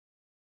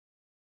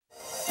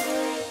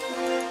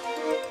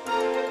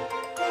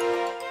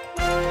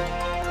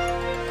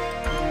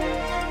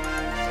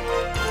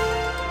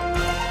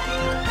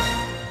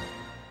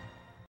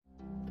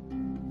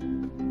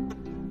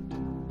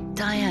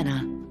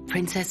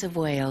Princess of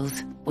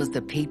Wales was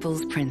the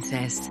people's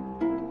princess.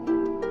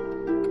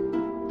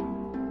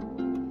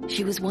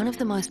 She was one of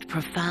the most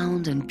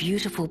profound and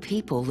beautiful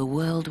people the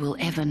world will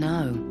ever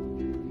know.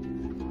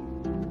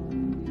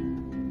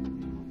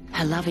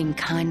 Her loving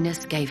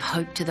kindness gave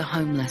hope to the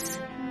homeless,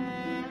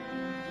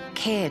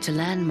 care to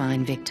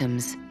landmine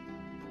victims,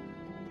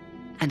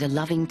 and a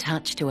loving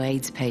touch to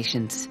AIDS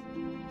patients.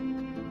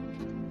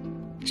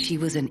 She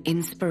was an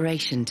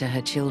inspiration to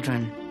her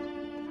children.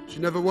 She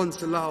never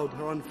once allowed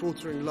her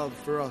unfaltering love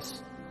for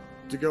us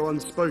to go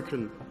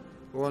unspoken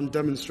or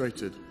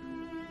undemonstrated.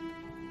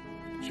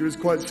 She was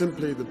quite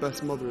simply the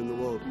best mother in the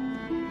world.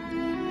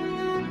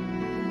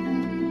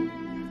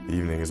 The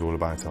evening is all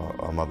about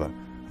our mother.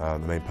 The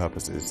main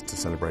purpose is to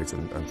celebrate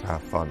and to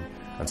have fun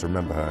and to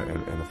remember her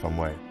in a fun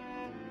way.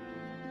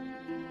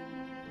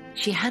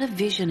 She had a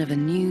vision of a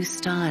new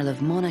style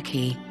of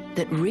monarchy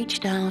that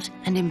reached out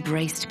and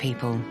embraced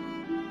people.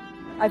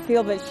 I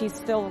feel that she's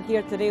still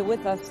here today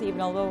with us,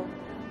 even although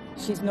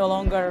she's no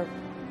longer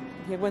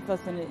here with us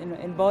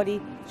in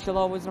body. She'll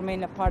always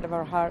remain a part of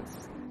our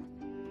hearts.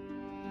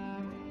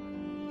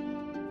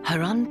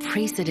 Her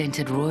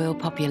unprecedented royal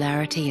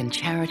popularity and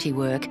charity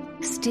work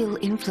still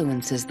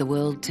influences the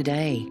world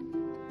today.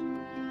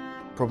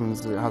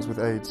 Problems that it has with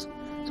AIDS,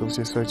 it's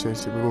obviously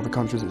associated with all the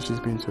countries that she's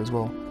been to as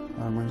well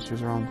when she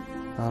was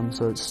around.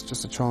 So it's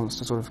just a chance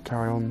to sort of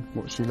carry on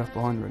what she left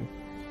behind, really.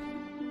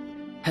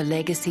 Her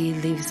legacy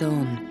lives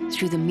on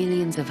through the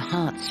millions of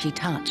hearts she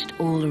touched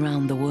all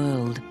around the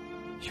world.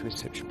 She was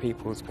such a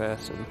people's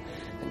person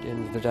at the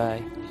end of the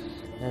day,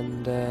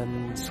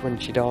 and so when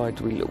she died,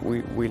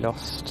 we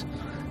lost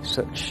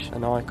such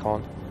an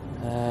icon,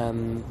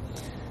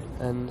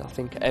 and I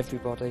think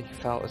everybody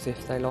felt as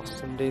if they lost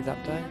somebody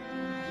that day.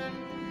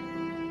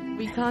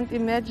 We can't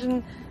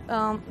imagine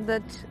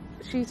that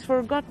she's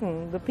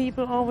forgotten. The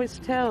people always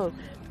tell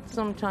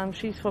sometimes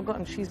she's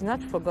forgotten. She's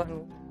not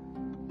forgotten.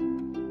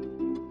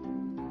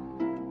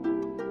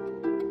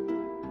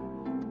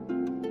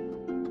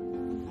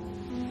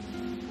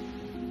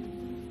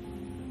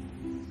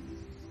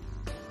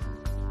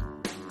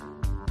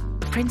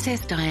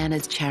 Princess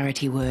Diana's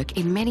charity work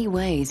in many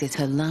ways is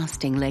her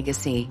lasting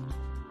legacy.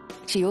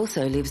 She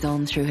also lives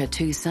on through her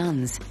two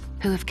sons,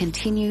 who have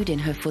continued in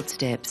her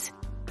footsteps,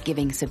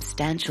 giving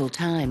substantial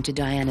time to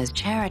Diana's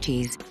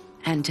charities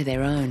and to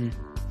their own.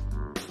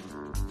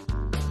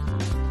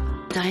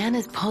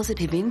 Diana's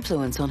positive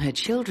influence on her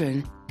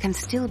children can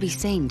still be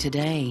seen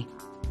today.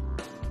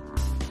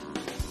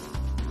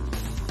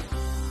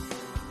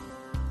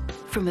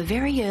 From a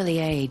very early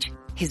age,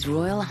 His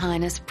Royal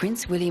Highness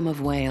Prince William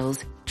of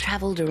Wales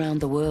travelled around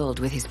the world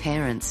with his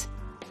parents.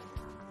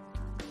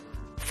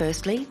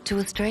 Firstly, to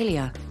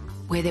Australia,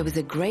 where there was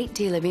a great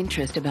deal of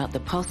interest about the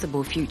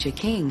possible future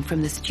king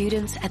from the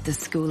students at the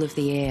School of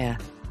the Air.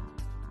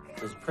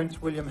 Does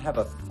Prince William have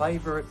a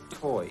favourite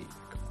toy?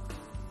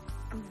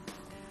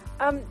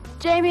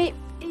 Jamie,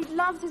 he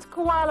loves his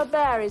koala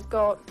bear he's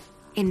got.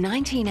 In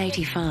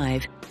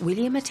 1985,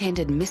 William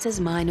attended Mrs.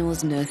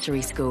 Minor's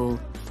nursery school,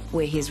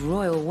 where his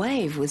royal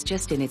wave was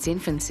just in its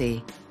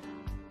infancy.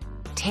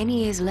 10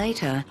 years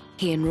later,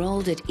 he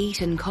enrolled at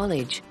Eton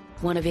College,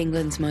 one of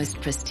England's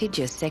most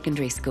prestigious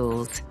secondary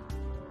schools.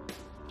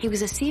 He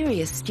was a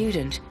serious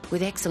student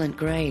with excellent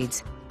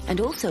grades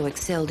and also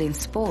excelled in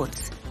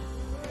sports.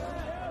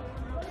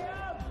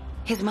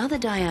 His mother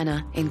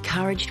Diana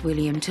encouraged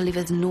William to live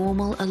as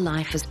normal a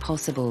life as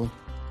possible,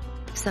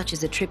 such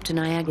as a trip to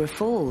Niagara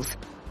Falls,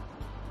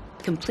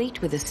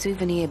 complete with a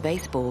souvenir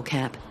baseball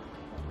cap,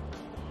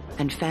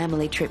 and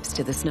family trips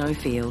to the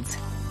snowfields.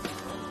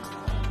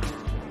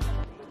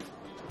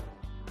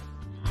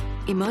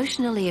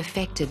 Emotionally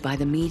affected by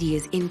the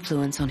media's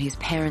influence on his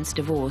parents'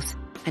 divorce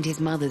and his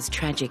mother's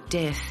tragic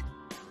death,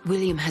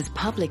 William has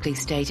publicly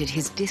stated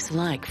his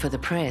dislike for the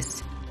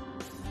press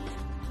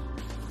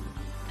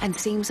and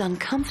seems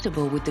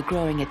uncomfortable with the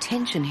growing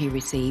attention he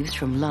receives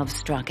from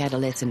love-struck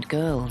adolescent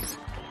girls.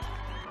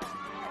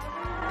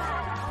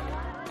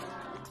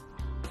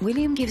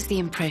 William gives the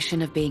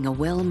impression of being a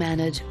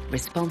well-mannered,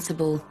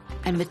 responsible,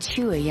 and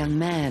mature young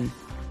man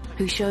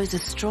who shows a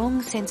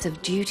strong sense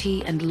of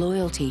duty and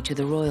loyalty to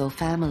the royal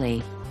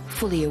family,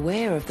 fully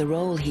aware of the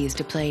role he is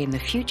to play in the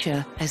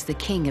future as the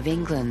King of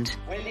England.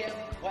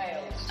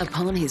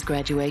 Upon his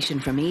graduation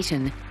from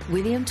Eton,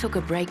 William took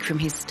a break from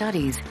his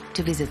studies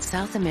to visit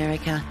South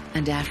America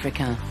and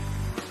Africa.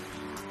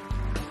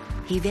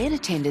 He then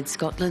attended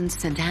Scotland's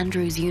St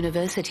Andrews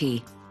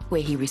University,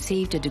 where he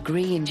received a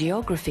degree in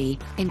geography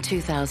in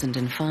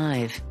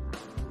 2005.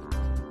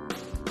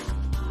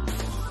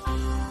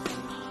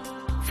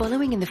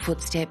 Following in the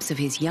footsteps of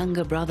his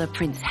younger brother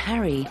Prince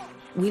Harry,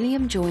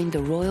 William joined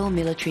the Royal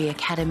Military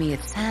Academy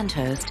at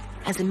Sandhurst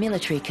as a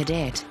military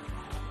cadet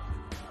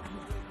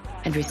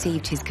and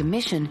received his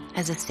commission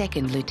as a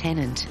second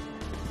lieutenant.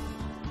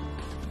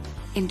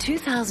 In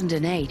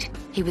 2008,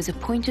 he was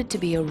appointed to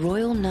be a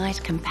Royal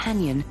Knight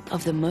Companion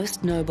of the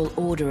Most Noble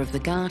Order of the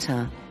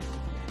Garter.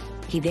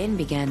 He then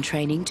began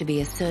training to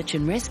be a search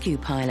and rescue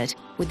pilot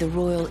with the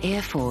Royal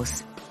Air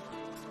Force.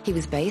 He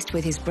was based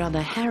with his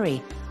brother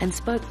Harry and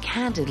spoke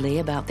candidly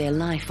about their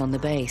life on the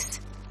base.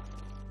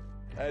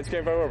 It's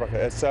going very well,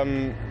 Rebecca.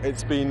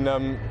 It's been.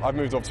 I've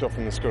moved obviously off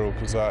from the Squirrel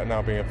because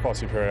now being a far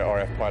superior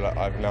RAF pilot,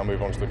 I've now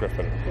moved on to the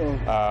Griffin,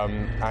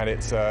 and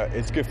it's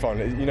good fun.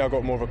 You know, I've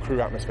got more of a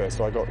crew atmosphere,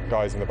 so I got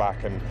guys in the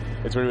back, and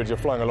it's really weird. You're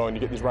flying along, you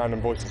get these random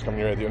voices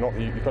coming in your ear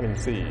that you can't even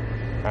see,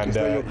 and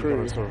you've got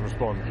to sort of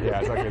respond.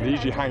 Yeah, exactly. They're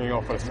usually hanging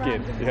off on a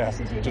skid. Yeah,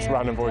 just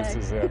random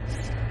voices.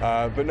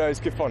 Yeah, but no,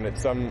 it's good fun.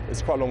 It's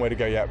quite a long way to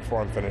go yet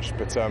before I'm finished,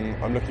 but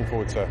I'm looking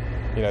forward to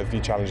the few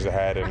challenges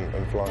ahead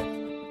and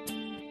flying.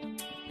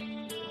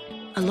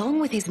 Along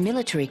with his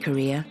military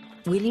career,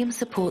 William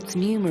supports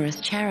numerous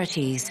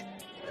charities.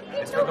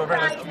 It's got a very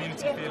nice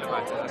community feel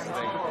about it, that's the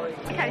thing.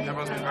 Okay.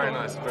 Everyone's been very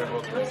nice, very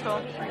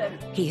welcome.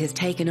 He has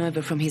taken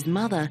over from his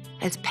mother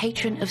as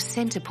patron of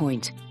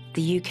Centrepoint,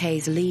 the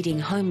UK's leading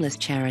homeless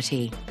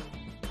charity.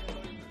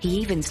 He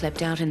even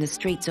slept out in the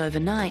streets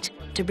overnight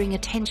to bring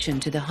attention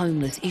to the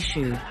homeless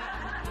issue.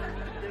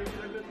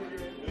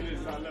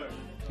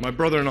 My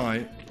brother and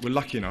I were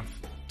lucky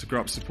enough to grow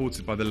up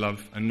supported by the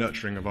love and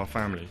nurturing of our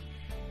family.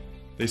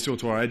 They saw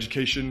to our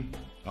education,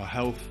 our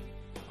health,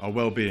 our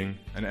well-being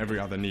and every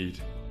other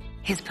need.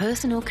 His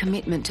personal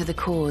commitment to the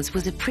cause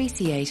was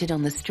appreciated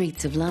on the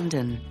streets of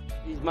London.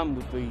 His mum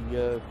would be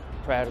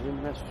proud of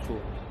him, that's for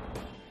sure.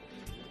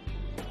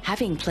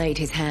 Having played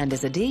his hand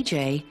as a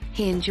DJ,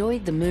 he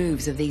enjoyed the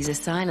moves of these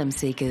asylum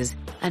seekers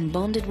and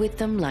bonded with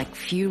them like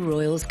few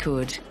royals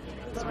could.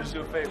 So what's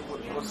your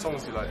favourite? What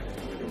songs do you like?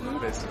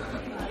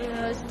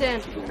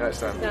 Stand. Yeah,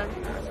 Stand.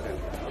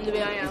 The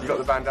way I am. You got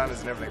the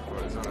bandanas and everything for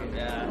it, isn't it?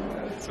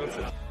 Yeah.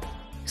 Sorted.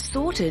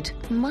 Sorted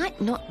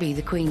might not be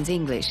the Queen's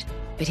English,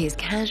 but his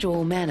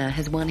casual manner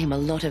has won him a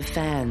lot of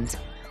fans,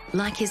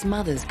 like his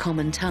mother's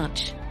common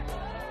touch.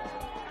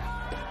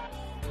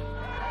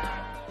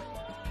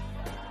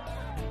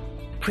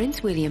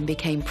 Prince William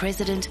became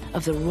president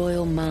of the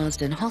Royal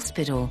Marsden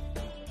Hospital,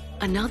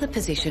 another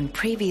position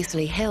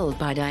previously held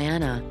by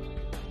Diana.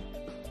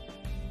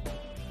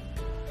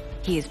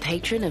 He is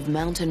patron of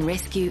Mountain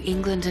Rescue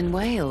England and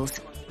Wales,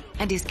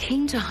 and is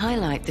keen to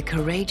highlight the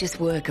courageous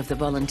work of the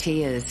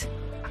volunteers.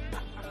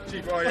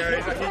 He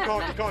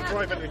can't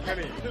drive anything, can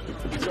he?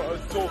 He's got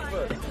a sore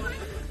foot.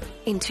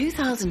 In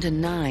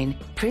 2009,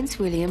 Prince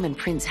William and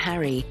Prince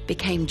Harry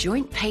became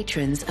joint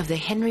patrons of the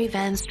Henry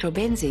Van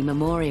Straubenzee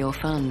Memorial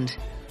Fund.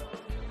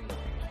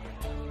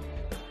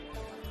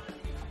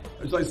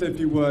 I'd just like to say a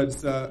few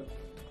words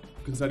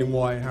concerning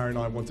why Harry and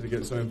I wanted to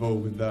get so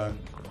involved with the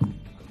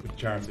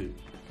charity.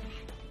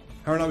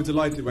 Harry and I were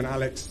delighted when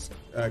Alex,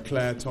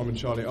 Claire, Tom and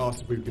Charlie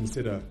asked if we would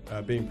consider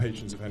being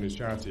patrons of Henry's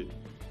charity.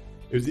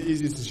 It was the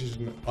easiest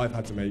decision I've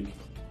had to make.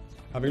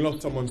 Having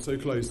lost someone so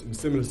close in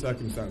similar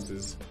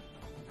circumstances,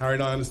 Harry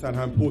and I understand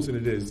how important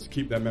it is to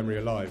keep their memory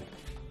alive.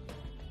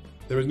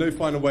 There is no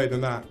finer way than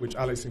that which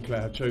Alex and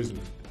Claire have chosen.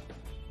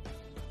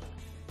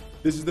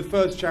 This is the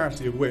first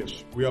charity of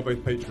which we are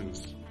both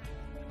patrons,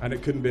 and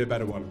it couldn't be a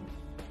better one.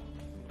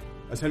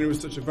 As Henry was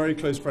such a very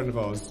close friend of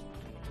ours,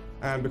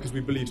 and because we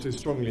believe so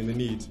strongly in the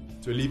need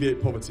to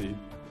alleviate poverty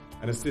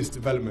and assist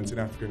development in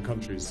African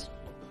countries,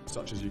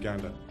 such as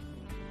Uganda.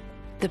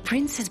 The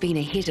Prince has been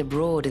a hit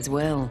abroad as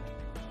well,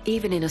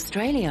 even in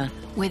Australia,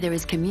 where there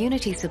is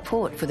community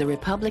support for the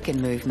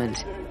Republican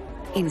movement.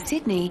 In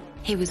Sydney,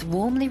 he was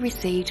warmly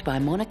received by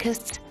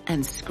monarchists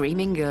and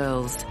screaming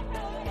girls.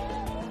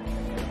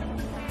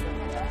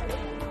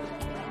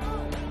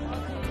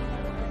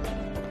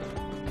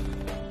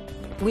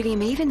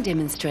 William even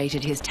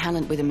demonstrated his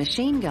talent with a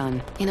machine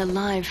gun in a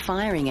live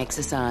firing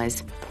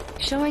exercise,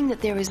 showing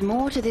that there is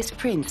more to this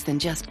prince than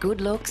just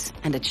good looks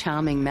and a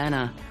charming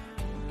manner.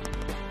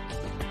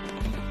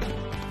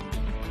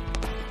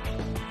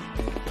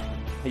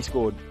 He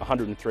scored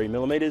 103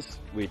 millimetres,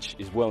 which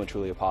is well and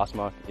truly a pass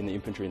mark in the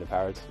infantry and the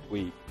parrots.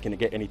 We can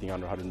get anything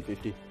under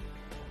 150,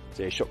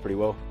 so he shot pretty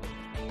well.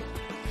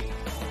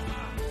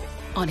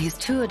 On his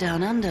tour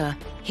down under,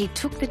 he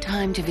took the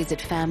time to visit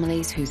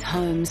families whose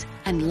homes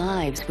and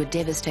lives were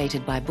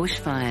devastated by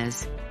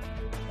bushfires.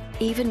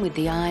 Even with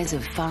the eyes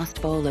of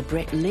fast bowler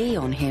Brett Lee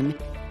on him,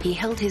 he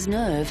held his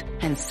nerve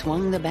and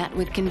swung the bat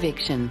with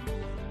conviction.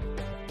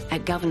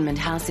 At Government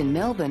House in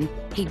Melbourne,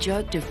 he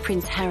joked of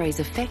Prince Harry's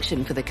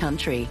affection for the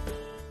country.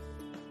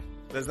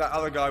 There's that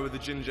other guy with the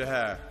ginger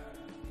hair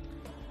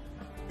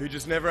who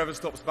just never ever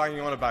stops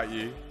banging on about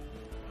you,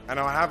 and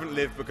I haven't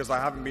lived because I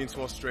haven't been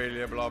to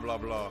Australia, blah, blah,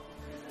 blah.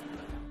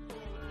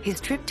 His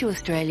trip to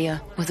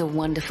Australia was a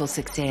wonderful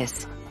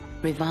success,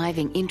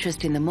 reviving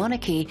interest in the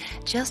monarchy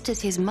just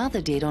as his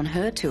mother did on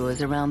her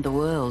tours around the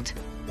world.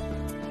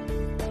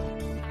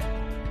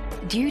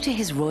 Due to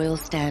his royal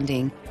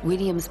standing,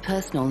 William's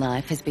personal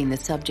life has been the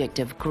subject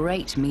of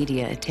great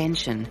media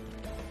attention.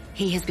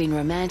 He has been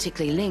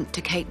romantically linked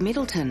to Kate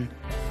Middleton.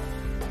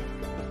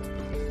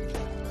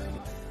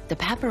 The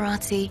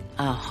paparazzi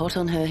are hot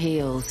on her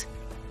heels.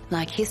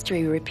 Like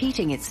history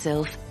repeating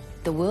itself,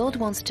 the world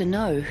wants to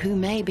know who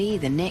may be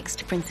the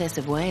next Princess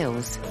of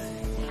Wales.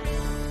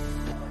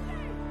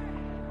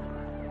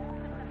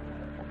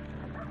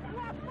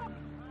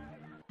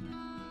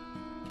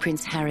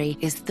 Prince Harry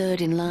is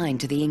third in line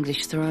to the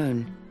English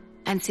throne,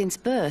 and since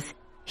birth,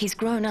 he's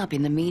grown up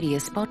in the media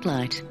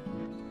spotlight.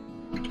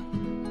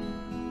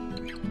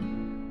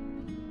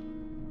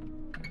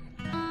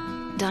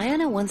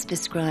 Diana once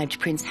described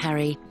Prince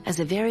Harry as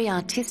a very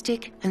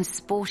artistic and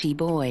sporty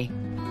boy.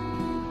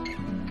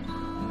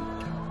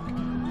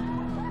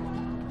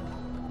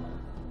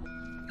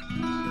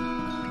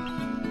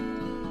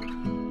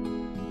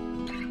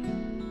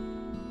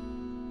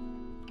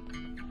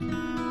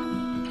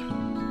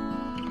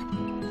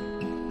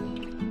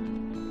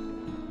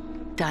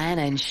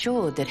 Diana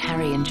ensured that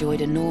Harry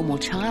enjoyed a normal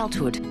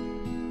childhood,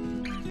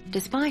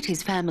 despite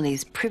his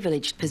family's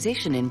privileged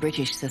position in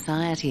British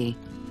society.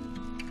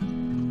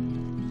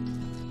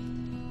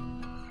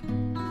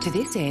 To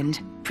this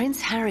end,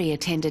 Prince Harry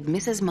attended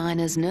Mrs.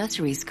 Minor's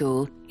nursery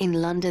school in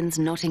London's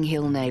Notting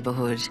Hill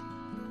neighbourhood.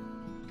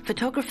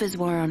 Photographers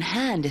were on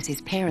hand as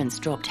his parents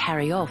dropped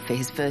Harry off for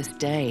his first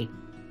day.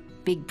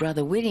 Big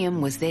brother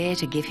William was there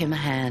to give him a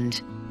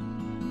hand.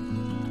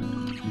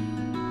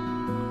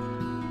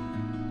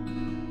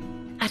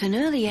 At an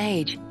early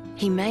age,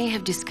 he may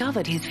have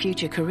discovered his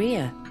future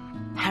career.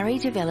 Harry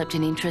developed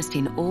an interest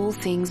in all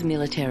things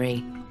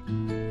military.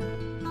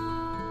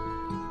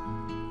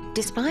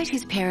 Despite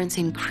his parents'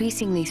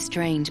 increasingly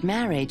strained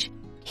marriage,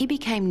 he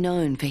became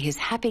known for his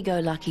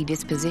happy-go-lucky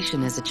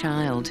disposition as a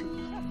child.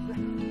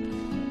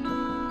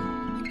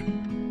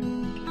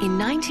 In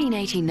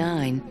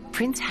 1989,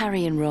 Prince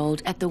Harry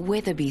enrolled at the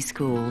Wetherby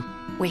School,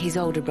 where his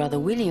older brother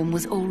William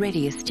was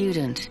already a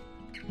student.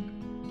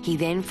 He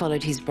then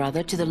followed his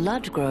brother to the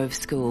Ludgrove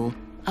School,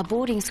 a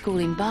boarding school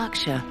in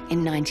Berkshire,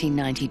 in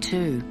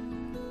 1992.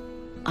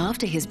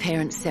 After his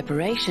parents'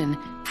 separation,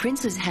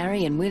 Princes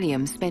Harry and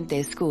William spent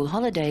their school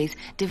holidays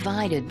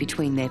divided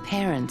between their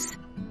parents.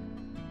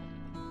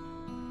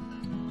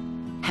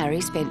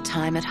 Harry spent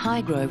time at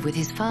Highgrove with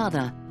his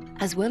father,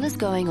 as well as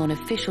going on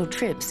official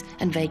trips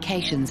and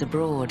vacations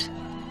abroad.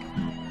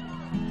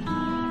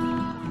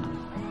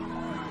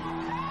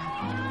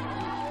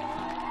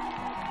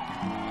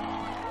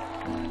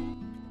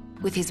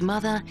 With his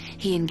mother,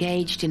 he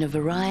engaged in a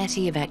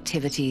variety of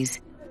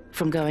activities,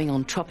 from going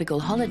on tropical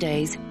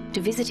holidays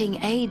to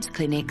visiting AIDS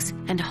clinics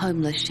and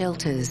homeless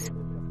shelters.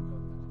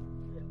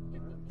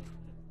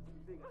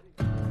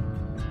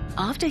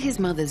 After his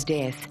mother's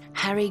death,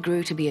 Harry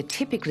grew to be a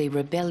typically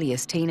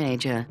rebellious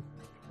teenager.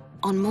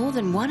 On more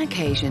than one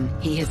occasion,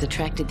 he has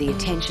attracted the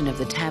attention of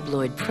the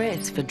tabloid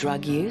press for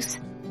drug use,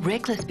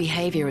 reckless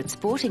behaviour at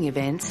sporting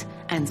events,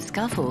 and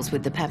scuffles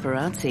with the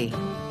paparazzi.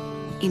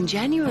 In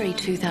January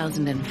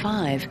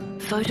 2005,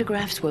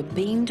 photographs were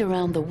beamed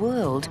around the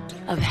world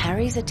of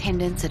Harry's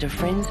attendance at a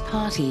friend's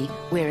party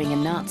wearing a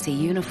Nazi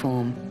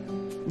uniform.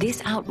 This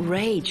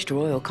outraged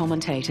royal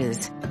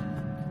commentators.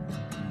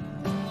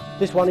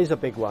 This one is a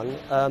big one.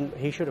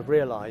 He should have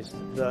realised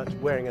that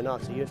wearing a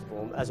Nazi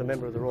uniform as a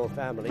member of the royal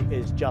family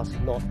is just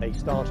not a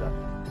starter.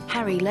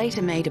 Harry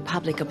later made a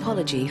public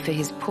apology for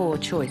his poor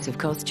choice of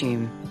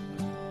costume.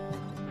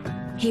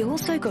 He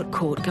also got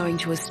caught going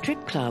to a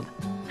strip club,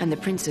 and the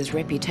prince's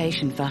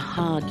reputation for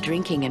hard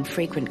drinking and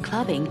frequent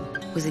clubbing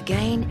was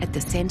again at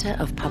the centre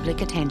of public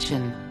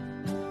attention.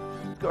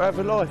 He's got to have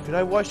a life, you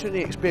know. Why shouldn't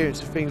he experience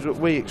the things that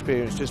we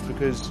experience just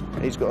because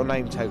he's got a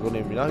name tag on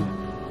him, you know?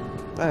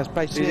 That's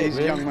basically it. He's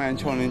a young man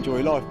trying to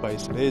enjoy life,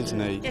 basically, isn't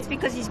he? Just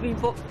because he's been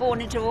born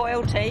into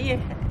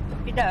royalty,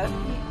 you know,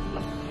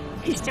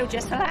 he's still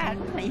just a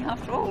lad, isn't he,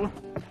 after all?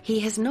 He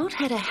has not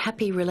had a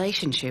happy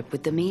relationship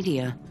with the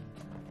media.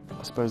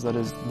 I suppose that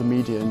is the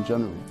media in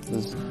general.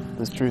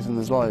 There's truth and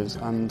there's lies,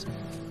 and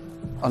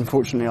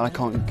unfortunately I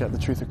can't get the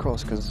truth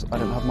across because I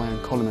don't have my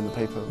own column in the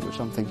paper, which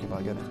I'm thinking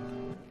about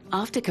getting.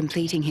 After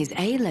completing his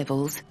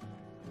A-levels,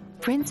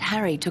 Prince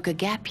Harry took a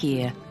gap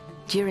year,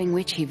 during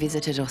which he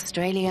visited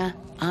Australia,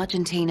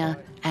 Argentina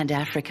and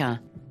Africa,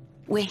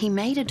 where he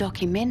made a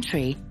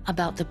documentary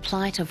about the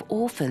plight of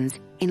orphans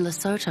in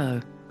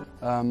Lesotho.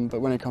 But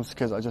when it comes to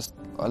kids,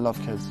 I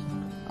love kids,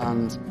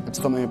 and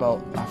it's something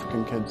about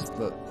African kids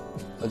that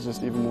are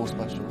just even more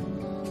special.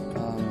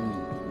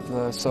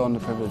 They're so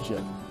underprivileged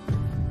yet,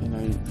 you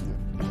know,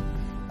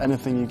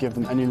 anything you give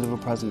them, any little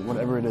present,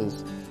 whatever it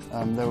is,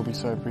 they will be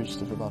so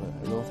appreciative about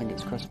it. They'll think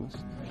it's Christmas.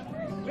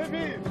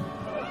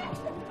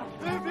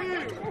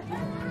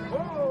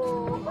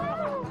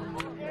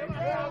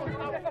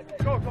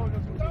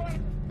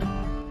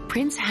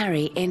 Prince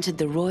Harry entered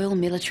the Royal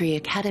Military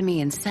Academy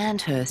in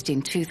Sandhurst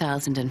in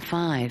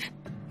 2005.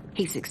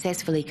 He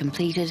successfully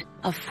completed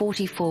a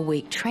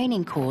 44-week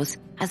training course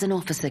as an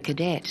officer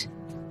cadet,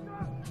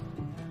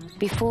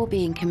 before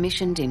being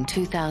commissioned in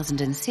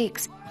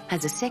 2006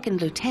 as a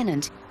second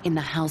lieutenant in the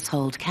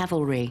Household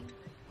Cavalry.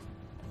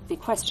 The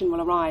question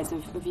will arise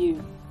of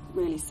you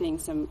really seeing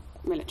some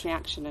military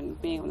action and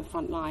being on the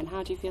front line.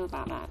 How do you feel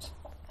about that?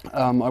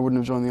 I wouldn't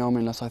have joined the army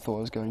unless I thought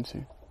I was going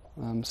to.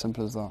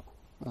 Simple as that.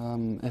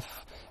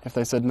 If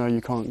they said no,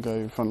 you can't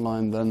go front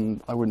line,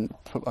 then I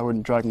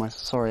wouldn't drag my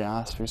sorry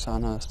ass through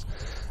Sandhurst,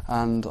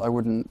 and I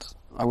wouldn't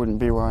I wouldn't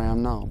be where I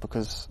am now,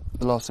 because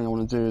the last thing I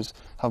want to do is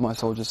have my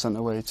soldiers sent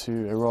away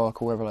to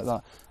Iraq or wherever like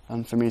that,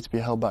 and for me to be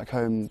held back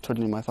home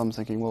twiddling my thumbs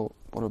thinking, well,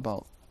 what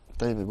about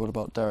David, what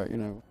about Derek, you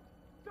know.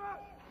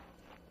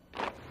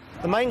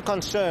 The main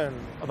concern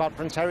about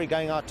Prince Harry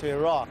going out to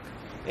Iraq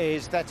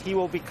is that he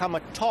will become a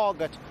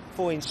target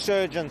for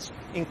insurgents,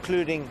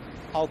 including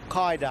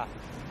Al-Qaeda.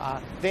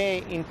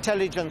 Their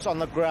intelligence on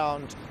the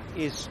ground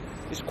is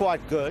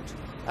quite good,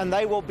 and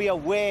they will be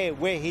aware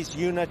where his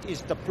unit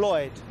is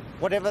deployed,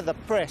 whatever the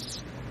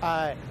press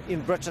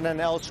in Britain and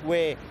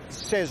elsewhere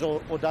says or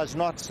does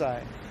not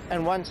say.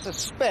 And one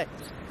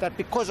suspects that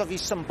because of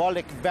his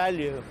symbolic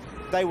value,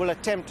 they will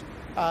attempt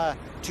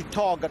to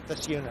target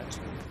this unit.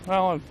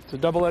 Well, it's a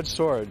double-edged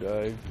sword.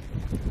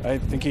 I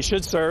think he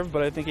should serve,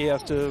 but I think he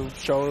has to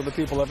show the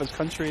people of his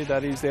country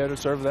that he's there to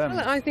serve them.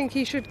 Well, I think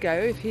he should go.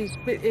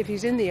 If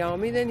he's in the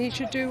army, then he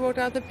should do what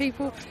other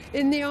people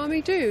in the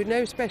army do.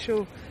 No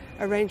special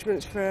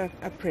arrangements for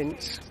a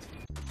prince.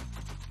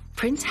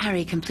 Prince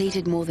Harry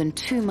completed more than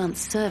 2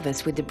 months'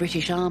 service with the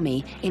British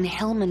Army in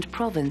Helmand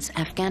Province,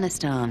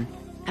 Afghanistan,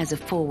 as a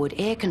forward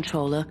air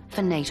controller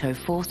for NATO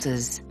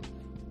forces.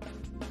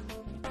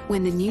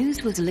 When the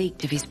news was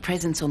leaked of his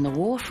presence on the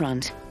war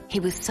front, he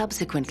was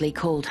subsequently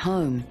called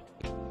home.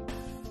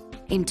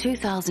 In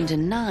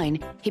 2009,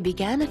 he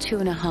began a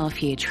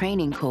 2.5-year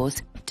training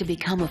course to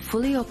become a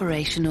fully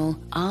operational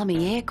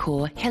Army Air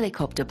Corps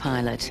helicopter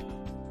pilot.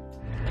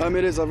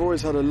 It is. I've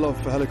always had a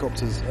love for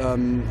helicopters.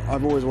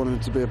 I've always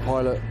wanted to be a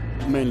pilot,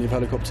 mainly of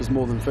helicopters,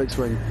 more than fixed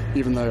wing,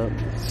 even though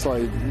I'm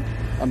slightly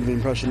under the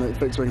impression that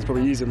fixed wing is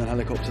probably easier than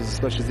helicopters,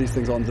 especially as these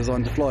things aren't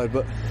designed to fly.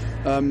 But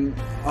I'm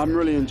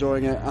really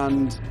enjoying it,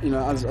 and you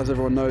know, as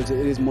everyone knows, it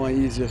is my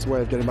easiest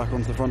way of getting back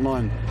onto the front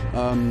line.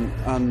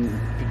 And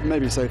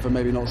maybe safer,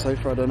 maybe not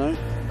safer, I don't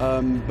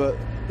know. But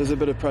there's a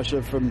bit of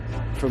pressure from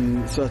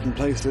certain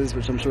places,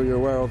 which I'm sure you're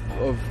aware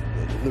of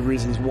the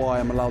reasons why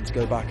I'm allowed to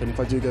go back. And if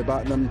I do go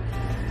back, then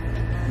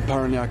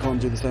apparently I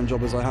can't do the same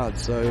job as I had,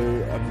 so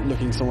I'm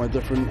looking somewhere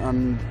different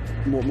and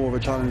more of a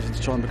challenge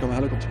to try and become a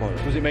helicopter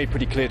pilot. Was it made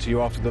pretty clear to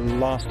you after the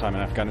last time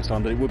in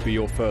Afghanistan that it would be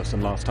your first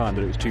and last time,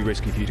 that it was too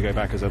risky for you to go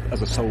back as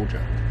a soldier?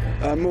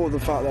 More the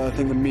fact that I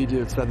think the media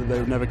have said that they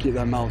would never keep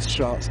their mouths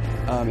shut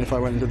if I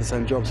went and did the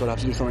same job, so I'd have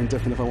to do something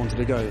different if I wanted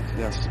to go,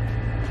 yes.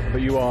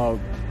 But you are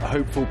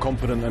hopeful,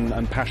 confident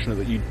and passionate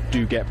that you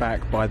do get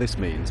back by this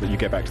means, that you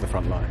get back to the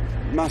front line?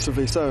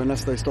 Massively so,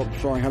 unless they stop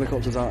flying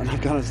helicopters out in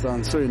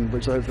Afghanistan soon,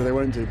 which hopefully they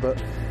won't do.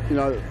 But, you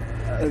know,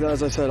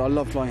 as I said, I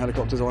love flying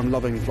helicopters, or I'm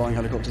loving flying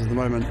helicopters at the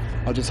moment.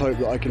 I just hope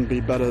that I can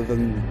be better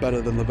than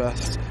the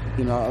best.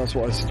 You know, that's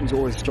what I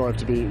always strive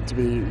to be,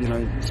 you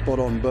know, spot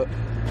on. But,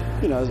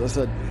 you know, as I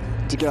said,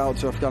 to get out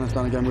to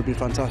Afghanistan again would be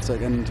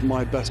fantastic, and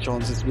my best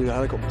chance is to be a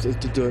helicopter, is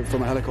to do it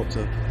from a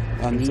helicopter.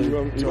 And you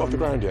got off the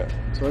ground yet?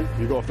 Sorry?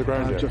 You got off the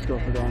ground yet? I've just got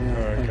off the ground, yeah.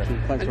 Oh, okay. Thank you.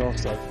 Thanks for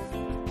asking.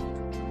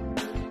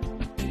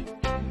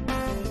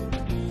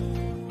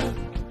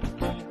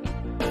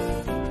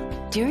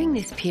 During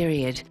this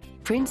period,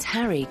 Prince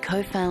Harry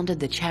co-founded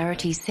the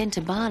charity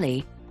Centre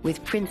Bali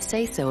with Prince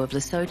Seso of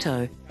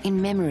Lesotho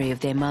in memory of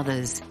their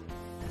mothers.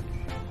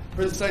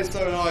 Prince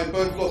Seso and I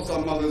both lost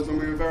our mothers when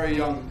we were very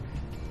young.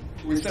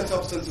 We set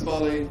up Centre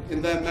Bali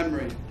in their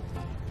memory.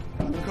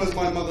 And because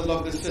my mother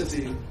loved this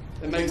city,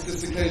 it makes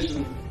this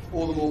occasion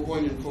all the more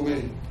poignant for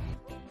me.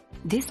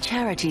 This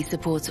charity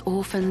supports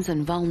orphans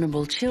and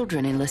vulnerable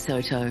children in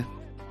Lesotho.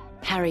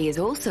 Harry is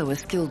also a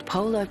skilled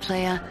polo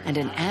player and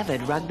an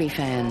avid rugby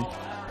fan.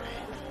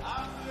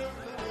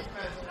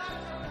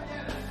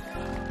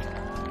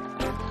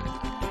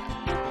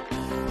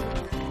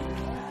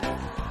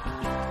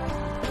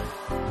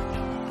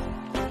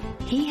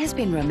 He has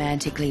been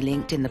romantically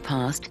linked in the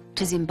past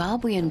to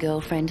Zimbabwean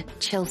girlfriend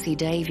Chelsea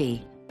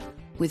Davy.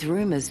 With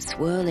rumours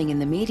swirling in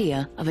the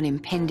media of an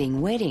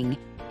impending wedding,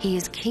 he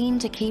is keen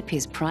to keep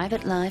his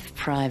private life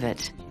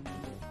private.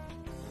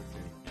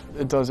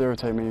 It does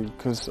irritate me,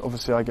 because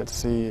obviously I get to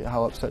see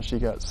how upset she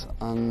gets,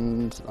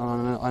 and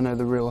I know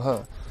the real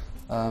her.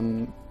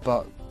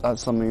 But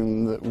that's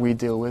something that we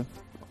deal with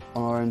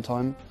on our own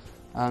time,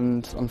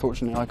 and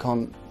unfortunately I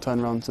can't turn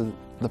around to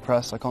the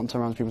press, I can't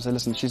turn around to people and say,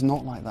 listen, she's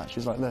not like that,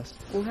 she's like this.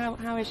 Well,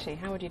 how is she?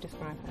 How would you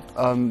describe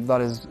her?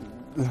 That is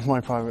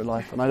my private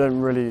life, and I don't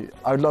really,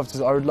 I would love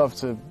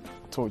to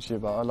talk to you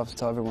about it. I'd love to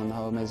tell everyone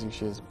how amazing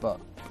she is, but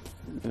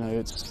you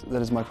know,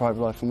 that is my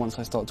private life, and once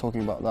I start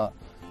talking about that,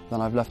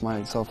 then I've left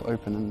myself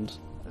open, and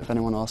if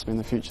anyone asks me in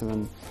the future,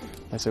 then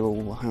they say,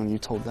 well, hang on, you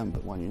told them,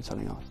 but why aren't you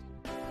telling us?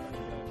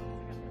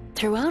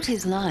 Throughout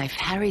his life,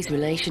 Harry's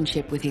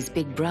relationship with his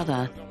big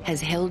brother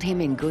has held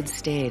him in good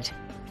stead.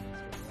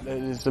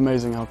 It's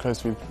amazing how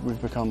close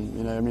we've become,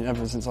 you know, I mean,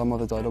 ever since our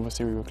mother died,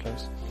 obviously we were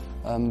close.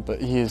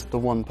 But he is the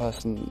one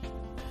person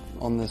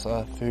on this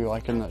earth who I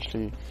can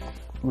actually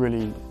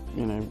really,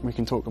 you know, we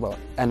can talk about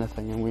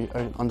anything, and we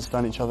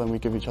understand each other, and we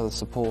give each other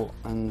support,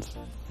 and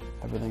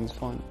everything's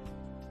fine.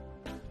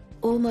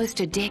 Almost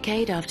a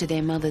decade after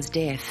their mother's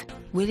death,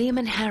 William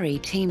and Harry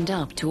teamed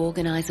up to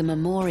organise a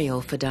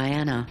memorial for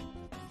Diana.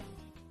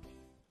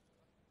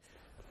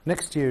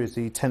 Next year is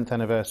the 10th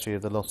anniversary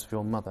of the loss of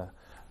your mother.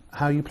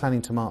 How are you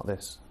planning to mark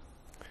this?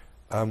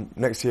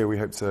 Next year we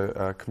hope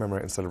to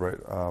commemorate and celebrate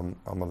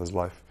our mother's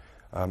life,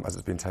 as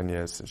it's been 10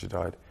 years since she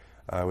died,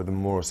 with a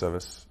memorial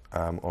service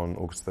on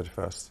August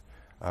 31st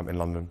in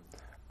London,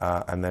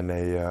 and then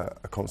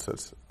a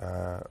concert,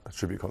 a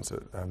tribute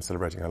concert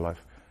celebrating her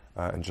life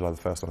in July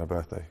the 1st on her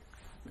birthday.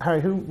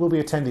 Harry, who will be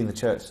attending the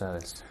church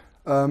service?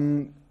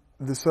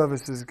 The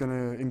service is going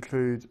to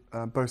include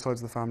both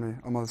sides of the family,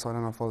 our mother's side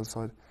and our father's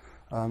side,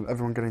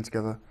 everyone getting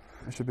together.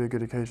 It should be a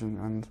good occasion,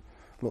 and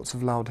lots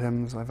of loud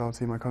hymns, I vow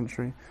to my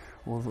country,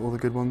 all the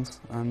good ones,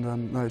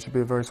 and no, it should be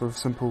a very sort of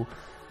simple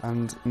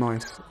and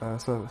nice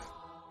service.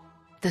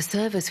 The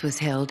service was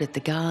held at the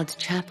Guards'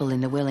 Chapel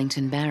in the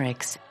Wellington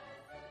Barracks.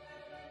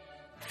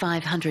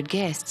 500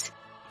 guests,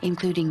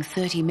 including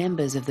 30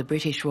 members of the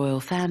British royal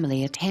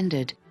family,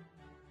 attended,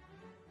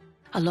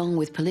 along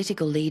with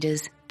political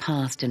leaders,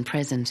 past and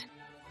present.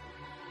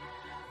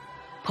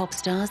 Pop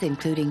stars,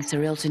 including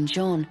Sir Elton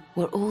John,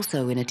 were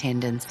also in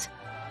attendance.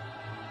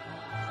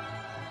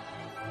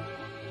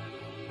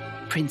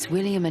 Prince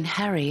William and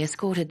Harry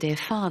escorted their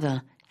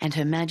father and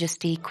Her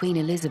Majesty Queen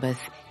Elizabeth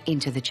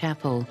into the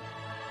chapel.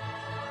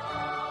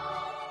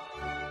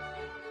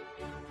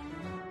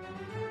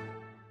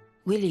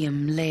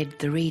 William led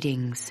the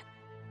readings.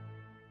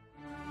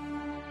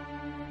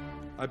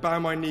 I bow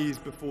my knees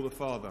before the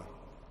Father,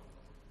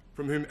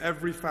 from whom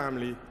every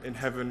family in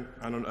heaven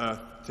and on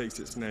earth takes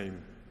its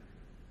name.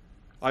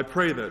 I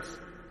pray that,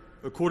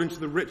 according to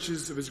the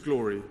riches of his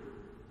glory,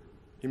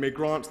 he may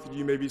grant that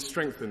you may be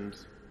strengthened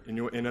in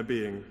your inner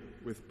being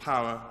with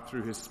power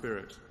through his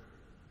Spirit,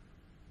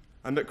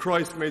 and that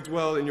Christ may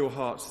dwell in your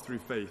hearts through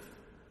faith,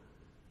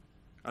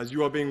 as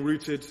you are being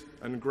rooted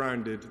and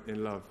grounded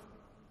in love.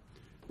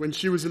 When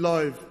she was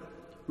alive,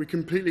 we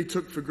completely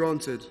took for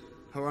granted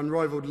her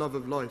unrivaled love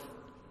of life.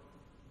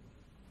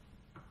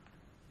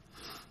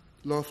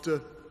 Laughter,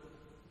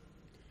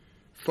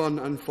 fun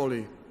and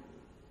folly.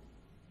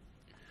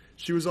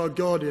 She was our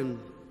guardian,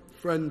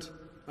 friend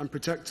and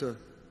protector.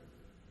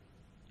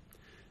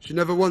 She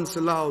never once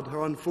allowed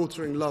her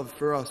unfaltering love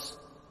for us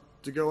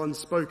to go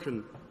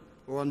unspoken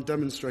or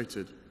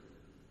undemonstrated.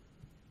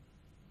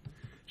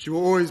 She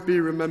will always be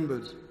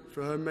remembered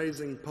for her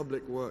amazing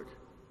public work.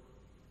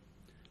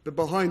 But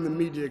behind the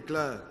media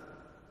glare,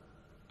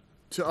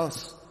 to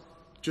us,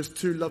 just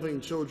two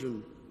loving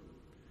children,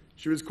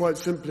 she was quite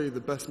simply the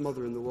best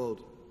mother in the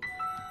world.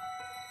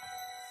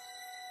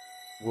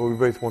 Well, we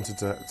both wanted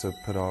to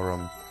put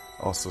our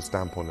sort of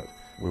stamp on it.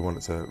 We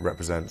wanted to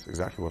represent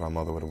exactly what our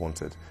mother would have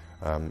wanted,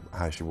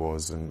 how she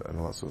was and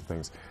all that sort of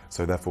things.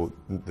 So therefore,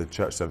 the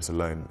church service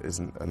alone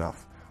isn't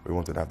enough. We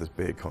wanted to have this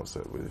big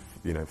concert with,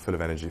 full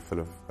of energy, full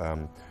of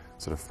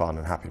sort of fun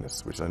and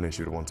happiness, which I knew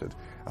she would have wanted.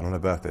 And on her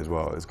birthday as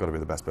well, it's got to be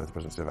the best birthday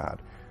present she's ever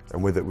had.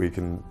 And with it, we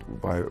can,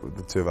 by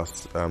the two of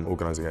us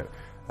organising it,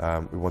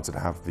 we wanted to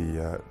have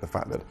the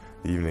fact that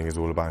the evening is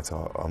all about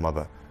our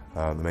mother.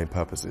 The main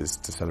purpose is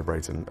to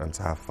celebrate and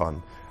to have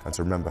fun and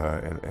to remember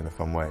her in a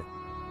fun way.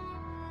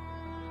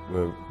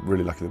 We're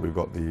really lucky that we've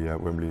got the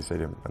Wembley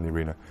Stadium and the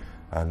arena,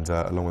 and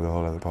along with the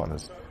whole other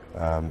partners who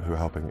are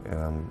helping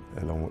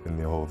along in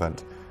the whole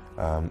event,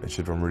 it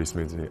should run really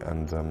smoothly,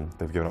 and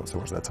they've given up so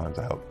much of their time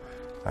to help.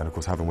 And of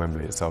course, having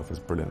Wembley itself is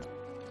brilliant.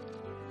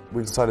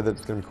 We've decided that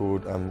it's going to be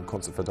called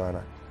Concert for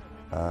Diana,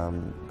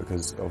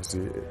 because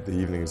obviously the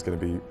evening is going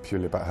to be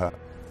purely about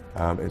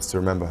her. It's to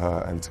remember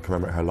her and to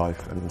commemorate her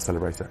life and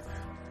celebrate her.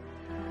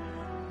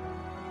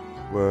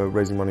 We're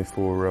raising money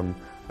for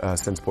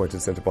Centre Point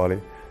and Centre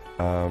Bali.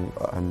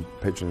 I'm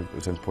patron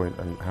of Centre Point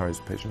and Harry's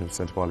patron of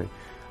Centre Bali.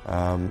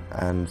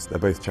 And they're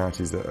both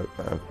charities that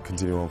are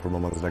continuing on from my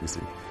mother's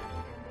legacy.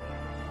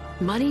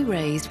 Money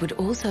raised would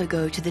also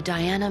go to the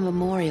Diana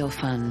Memorial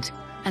Fund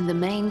and the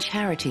main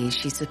charities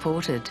she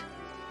supported.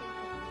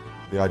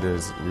 The idea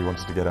is we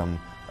wanted to get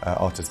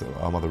artists that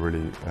our mother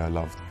really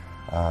loved,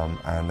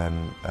 and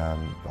then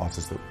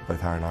artists that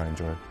both Harry and I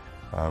enjoy.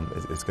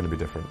 It's going to be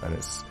different, and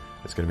it's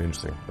going to be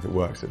interesting. If it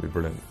works, it'll be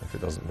brilliant. If it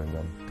doesn't, then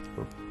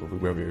we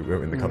won't be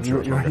in the country.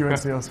 You won't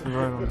see us for a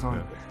very long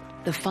time.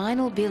 The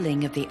final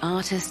billing of the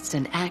artists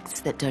and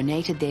acts that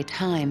donated their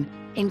time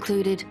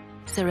included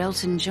Sir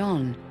Elton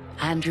John,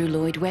 Andrew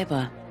Lloyd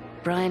Webber,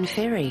 Brian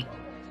Ferry,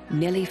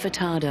 Nelly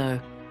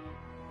Furtado,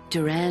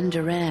 Duran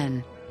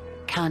Duran,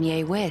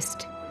 Kanye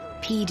West,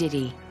 P.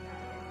 Diddy,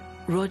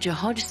 Roger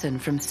Hodgson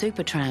from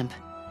Supertramp,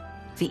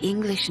 the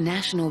English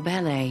National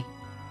Ballet,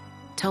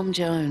 Tom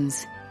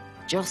Jones,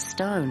 Joss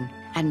Stone,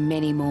 and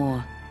many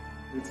more.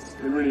 It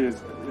really is,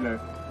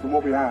 from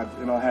what we had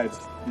in our heads,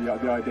 the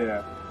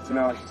idea, to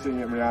now actually seeing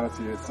it in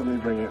reality, it's suddenly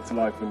bringing it to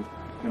life,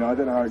 and I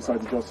don't know how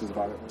excited Joss is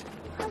about it.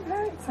 I'm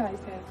very excited.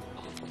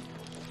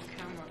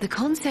 The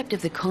concept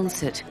of the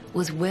concert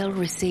was well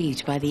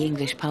received by the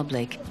English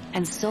public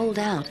and sold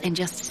out in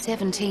just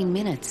 17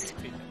 minutes.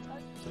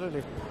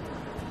 Absolutely.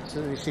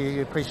 So she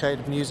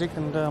appreciated music,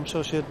 and I'm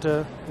sure she'd,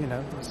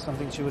 it's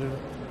something she would have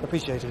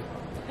appreciated.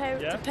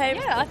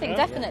 Yeah, I think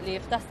definitely.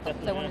 If that's what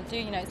they want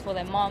to do, it's for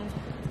their mum,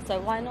 so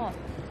why not?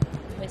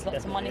 Raise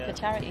lots of money for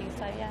charity,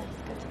 so yeah,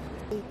 it's good.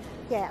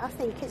 Yeah, I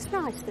think it's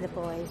nice for the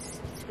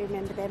boys to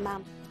remember their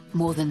mum.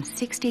 More than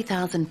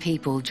 60,000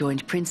 people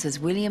joined Princes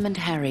William and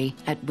Harry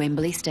at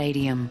Wembley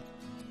Stadium.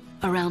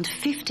 Around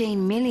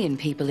 15 million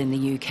people in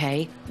the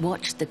UK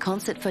watched the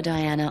concert for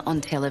Diana on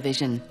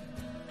television,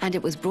 and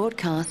it was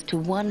broadcast to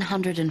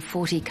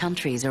 140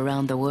 countries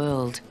around the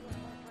world.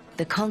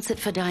 The concert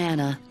for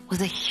Diana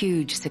was a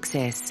huge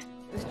success.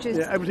 It was just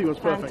everything was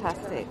perfect.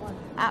 Fantastic.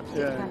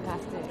 Absolutely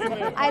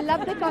fantastic. I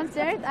love the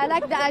concert. I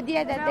like the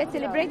idea that they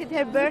celebrated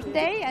her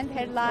birthday and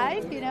her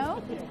life, you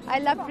know. I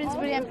love Prince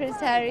William and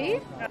Prince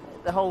Harry.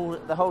 The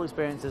whole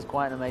experience is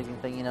quite an amazing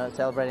thing, you know,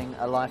 celebrating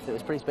a life that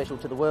was pretty special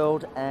to the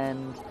world,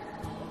 and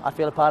I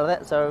feel a part of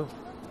that, so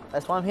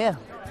that's why I'm here.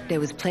 There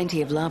was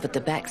plenty of love at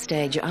the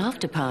backstage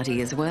after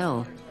party as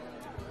well.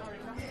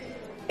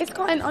 It's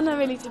quite an honour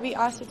really to be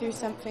asked to do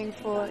something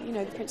for, you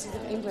know, the Princes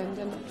of England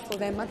and for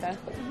their mother,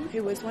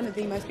 who was one of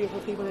the most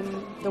beautiful people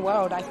in the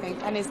world, I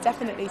think, and is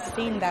definitely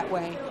seen that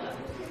way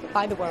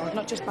by the world,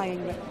 not just by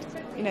England.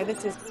 You know,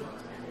 this is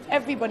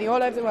everybody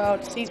all over the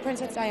world sees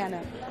Princess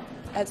Diana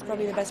as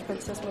probably the best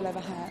princess we'll ever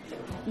have,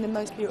 and the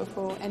most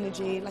beautiful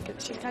energy. Like,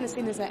 she's kind of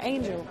seen as an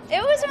angel.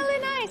 It was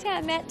really nice. Yeah,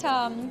 I met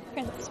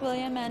Prince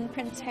William and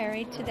Prince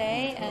Harry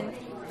today, and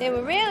they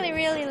were really,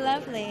 really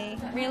lovely,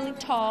 really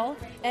tall,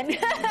 and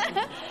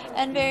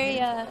and very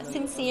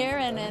sincere.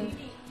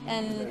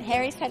 And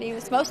Harry said he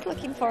was most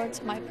looking forward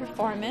to my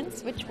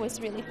performance, which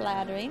was really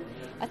flattering.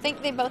 I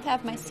think they both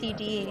have my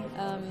CD,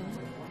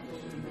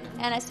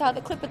 and I saw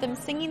the clip of them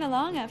singing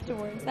along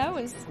afterwards. That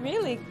was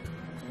really,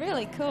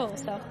 really cool.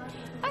 So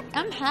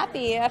I'm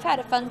happy. I've had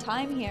a fun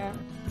time here.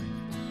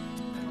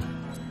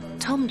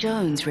 Tom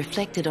Jones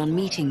reflected on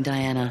meeting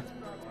Diana.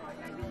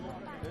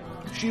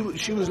 She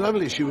was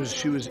lovely. She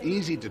was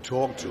easy to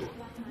talk to.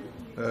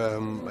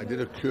 I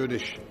did a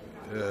Kurdish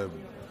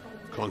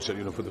concert,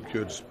 you know, for the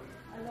Kurds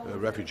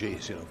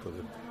refugees, you know, for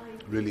the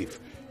relief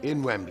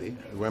in Wembley,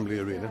 the Wembley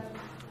Arena,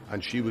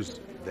 and she was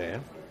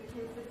there.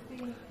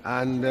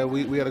 And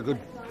we had a good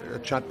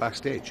chat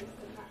backstage.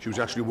 She was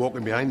actually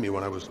walking behind me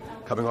when I was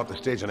coming off the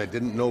stage, and I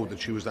didn't know that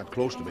she was that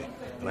close to me.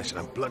 And I said,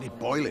 "I'm bloody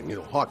boiling, you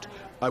know, hot."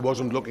 I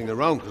wasn't looking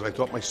around because I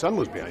thought my son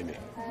was behind me.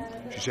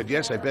 She said,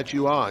 "Yes, I bet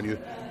you are, and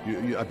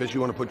I bet you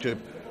want to put your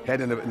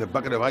head in a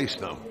bucket of ice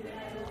now."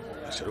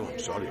 I said, "Oh, I'm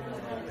sorry,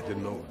 I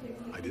didn't know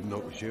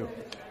it was you."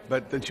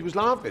 But then she was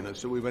laughing, and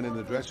so we went in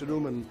the dressing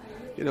room, and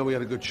you know, we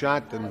had a good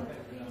chat, and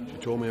she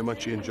told me how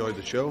much she enjoyed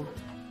the show.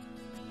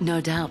 No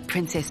doubt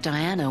Princess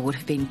Diana would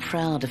have been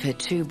proud of her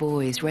two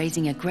boys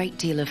raising a great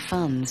deal of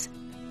funds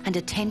and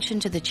attention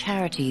to the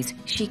charities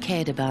she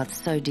cared about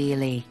so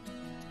dearly.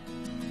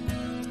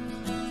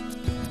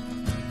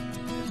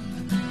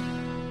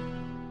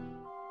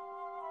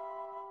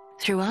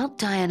 Throughout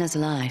Diana's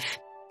life,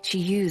 she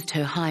used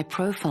her high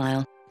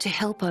profile to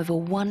help over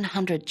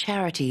 100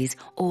 charities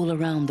all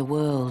around the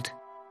world.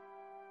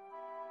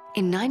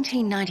 In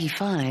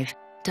 1995,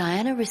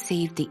 Diana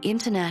received the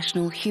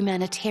International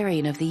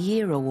Humanitarian of the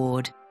Year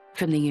Award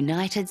from the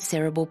United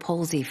Cerebral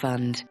Palsy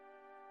Fund.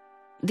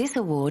 This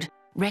award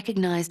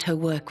recognized her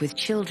work with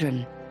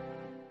children.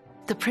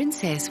 The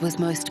princess was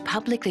most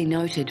publicly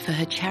noted for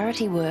her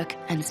charity work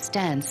and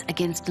stance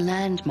against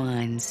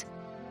landmines.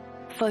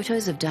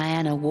 Photos of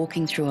Diana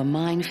walking through a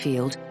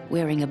minefield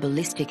wearing a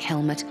ballistic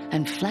helmet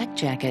and flak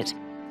jacket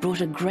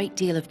brought a great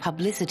deal of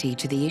publicity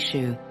to the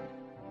issue.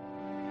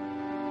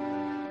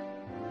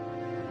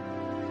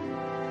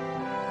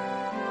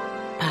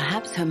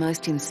 Perhaps her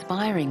most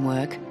inspiring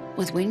work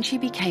was when she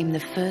became the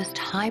first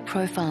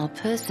high-profile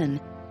person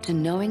to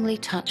knowingly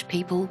touch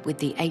people with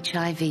the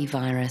HIV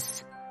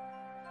virus.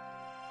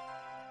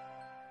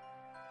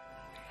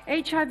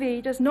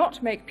 HIV does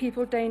not make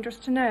people dangerous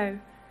to know,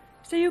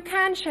 so you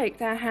can shake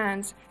their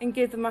hands and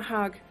give them a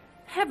hug.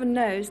 Heaven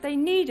knows they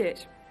need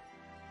it.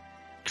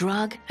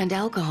 Drug and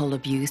alcohol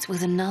abuse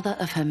was another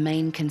of her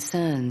main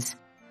concerns,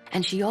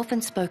 and she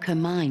often spoke her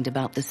mind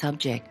about the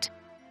subject.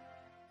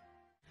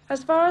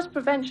 As far as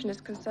prevention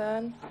is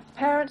concerned,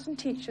 parents and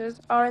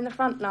teachers are in the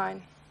front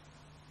line.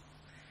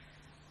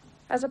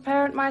 As a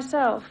parent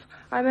myself,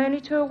 I'm only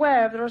too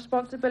aware of the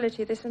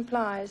responsibility this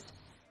implies.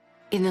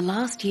 In the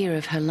last year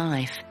of her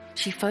life,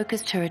 she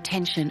focused her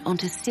attention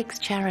onto 6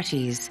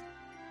 charities.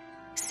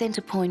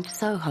 Centrepoint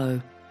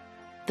Soho,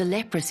 the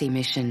Leprosy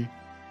Mission.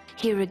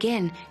 Here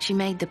again, she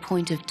made the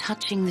point of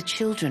touching the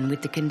children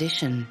with the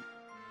condition.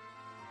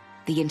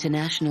 The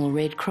International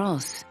Red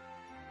Cross,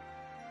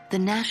 the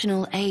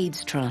National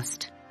AIDS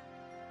Trust,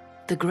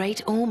 the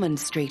Great Ormond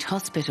Street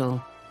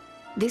Hospital.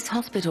 This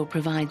hospital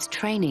provides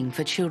training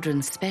for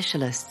children's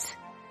specialists.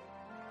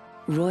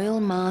 Royal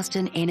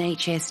Marsden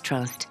NHS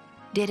Trust,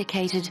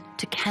 dedicated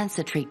to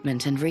cancer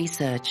treatment and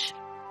research.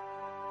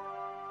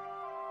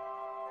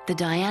 The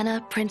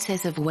Diana,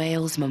 Princess of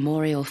Wales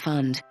Memorial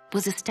Fund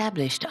was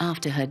established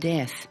after her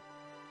death.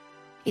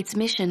 Its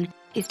mission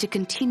is to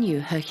continue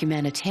her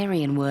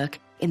humanitarian work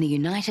in the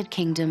United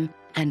Kingdom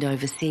and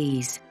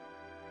overseas.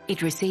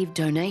 It received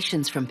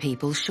donations from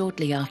people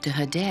shortly after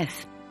her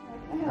death.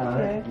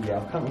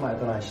 Yeah, I've come to make a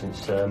donation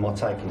to my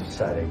taking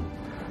Sally.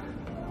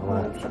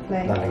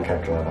 Lovely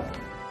cab driver.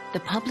 The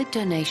public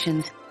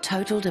donations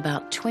totalled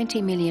about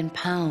 £20 million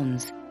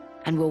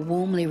and were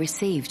warmly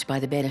received by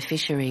the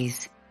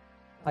beneficiaries.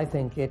 I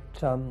think it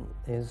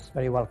is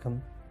very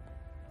welcome.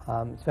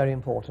 It's very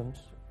important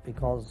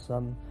because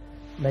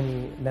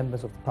many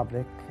members of the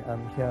public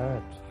here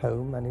at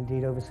home and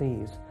indeed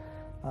overseas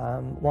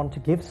want to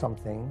give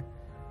something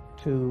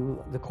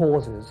to the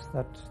causes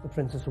that the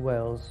Princess of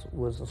Wales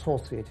was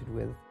associated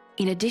with.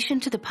 In addition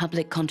to the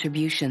public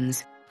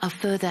contributions, a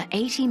further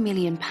 £80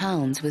 million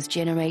was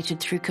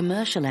generated through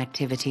commercial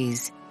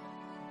activities,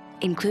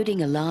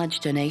 including a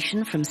large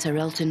donation from Sir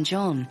Elton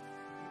John,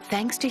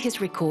 thanks to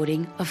his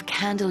recording of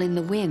Candle in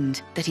the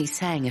Wind that he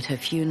sang at her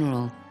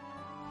funeral.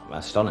 I'm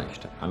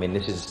astonished. I mean,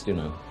 this is,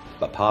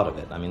 a part of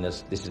it. I mean,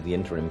 this is the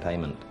interim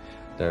payment.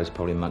 There is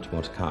probably much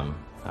more to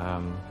come.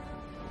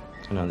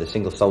 The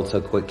single sold so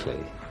quickly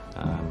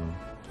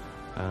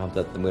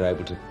that we're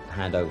able to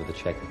hand over the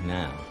cheque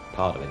now,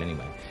 part of it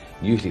anyway.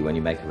 Usually when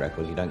you make a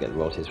record, you don't get the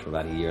royalties for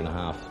about a year and a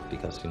half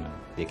because,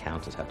 the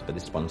accountants have to, but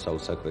this one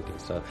sold so quickly.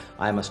 So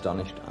I am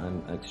astonished.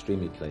 I'm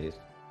extremely pleased.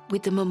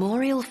 With the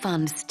Memorial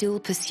Fund still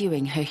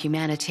pursuing her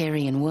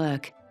humanitarian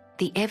work,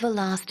 the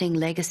everlasting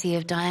legacy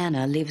of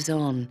Diana lives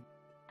on,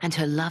 and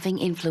her loving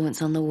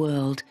influence on the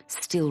world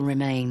still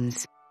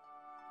remains.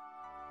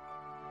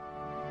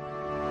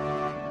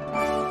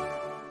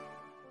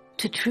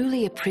 To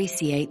truly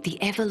appreciate the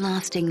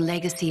everlasting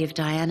legacy of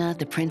Diana,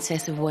 the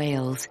Princess of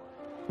Wales,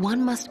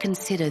 one must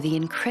consider the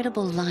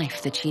incredible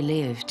life that she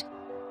lived.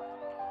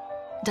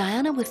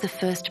 Diana was the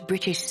first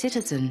British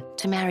citizen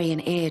to marry an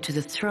heir to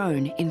the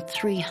throne in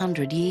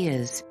 300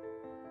 years.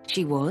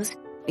 She was,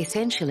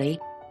 essentially,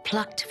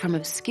 plucked from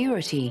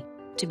obscurity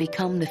to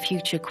become the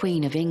future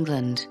Queen of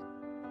England.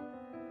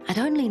 At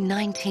only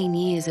 19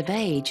 years of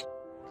age,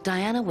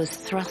 Diana was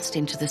thrust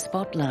into the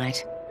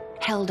spotlight,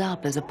 held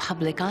up as a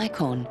public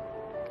icon,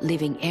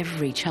 living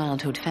every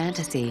childhood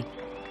fantasy.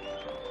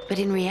 But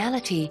in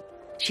reality,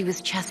 she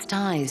was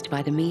chastised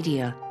by the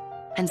media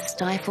and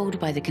stifled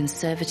by the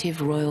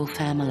conservative royal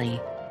family.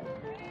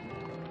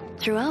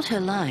 Throughout her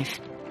life,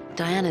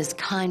 Diana's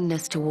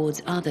kindness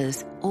towards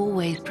others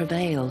always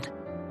prevailed.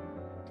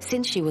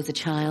 Since she was a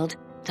child,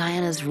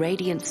 Diana's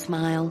radiant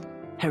smile,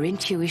 her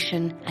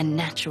intuition and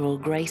natural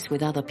grace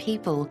with other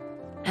people,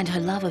 and her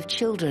love of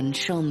children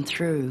shone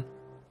through.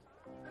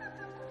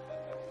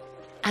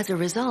 As a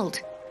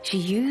result, she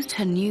used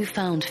her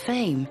newfound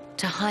fame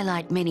to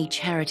highlight many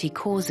charity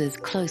causes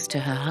close to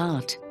her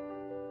heart,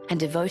 and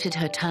devoted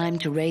her time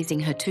to raising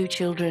her two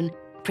children,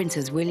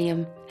 Princes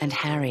William and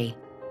Harry.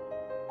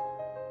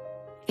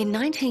 In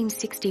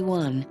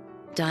 1961,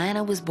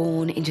 Diana was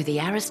born into the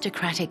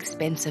aristocratic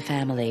Spencer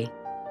family.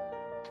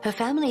 Her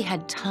family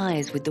had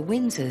ties with the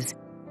Windsors,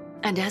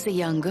 and as a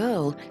young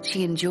girl,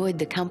 she enjoyed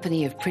the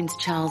company of Prince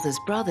Charles's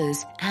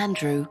brothers,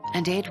 Andrew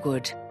and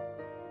Edward.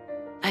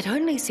 At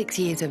only 6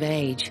 years of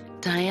age,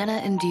 Diana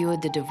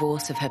endured the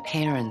divorce of her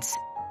parents,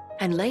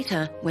 and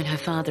later, when her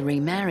father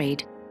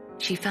remarried,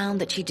 she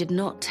found that she did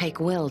not take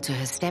well to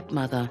her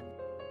stepmother.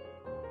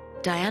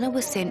 Diana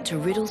was sent to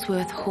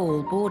Riddlesworth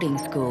Hall boarding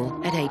school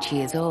at 8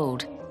 years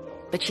old,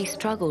 but she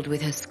struggled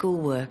with her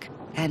schoolwork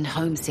and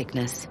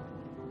homesickness.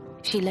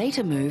 She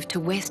later moved to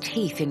West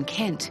Heath in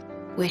Kent,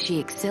 where she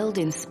excelled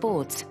in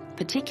sports,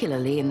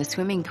 particularly in the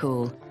swimming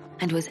pool,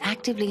 and was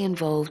actively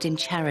involved in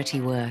charity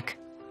work.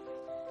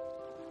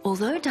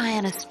 Although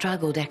Diana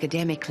struggled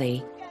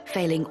academically,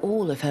 failing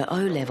all of her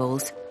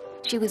O-levels,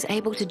 she was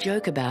able to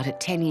joke about it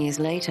 10 years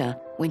later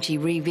when she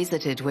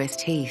revisited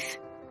West Heath.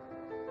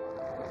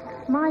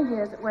 My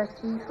years at West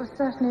Heath were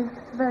certainly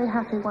very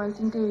happy ones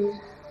indeed.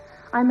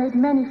 I made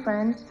many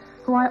friends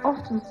who I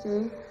often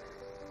see,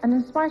 and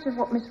in spite of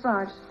what Miss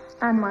Rudge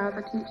and my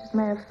other teachers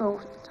may have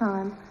thought at the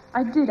time,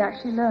 I did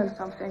actually learn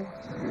something.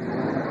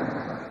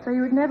 So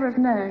you would never have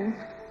known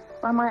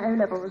by my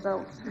O-level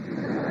results.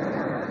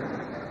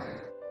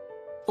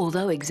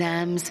 Although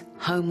exams,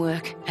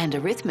 homework and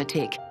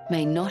arithmetic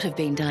may not have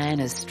been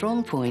Diana's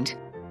strong point,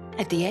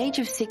 at the age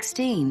of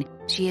 16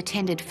 she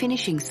attended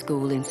finishing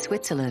school in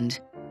Switzerland,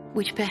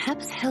 which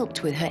perhaps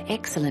helped with her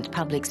excellent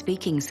public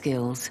speaking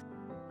skills.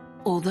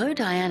 Although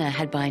Diana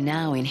had by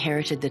now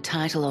inherited the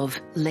title of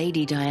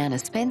Lady Diana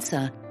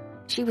Spencer,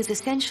 she was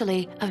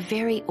essentially a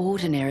very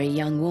ordinary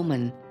young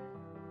woman.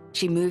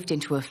 She moved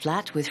into a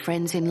flat with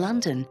friends in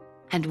London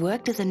and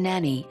worked as a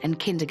nanny and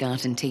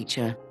kindergarten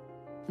teacher.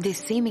 This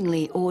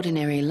seemingly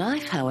ordinary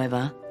life,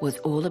 however, was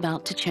all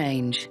about to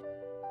change.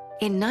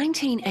 In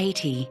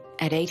 1980,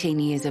 at 18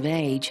 years of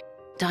age,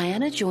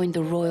 Diana joined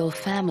the royal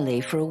family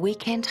for a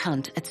weekend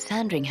hunt at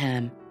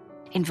Sandringham,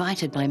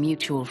 invited by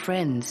mutual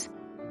friends.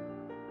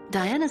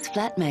 Diana's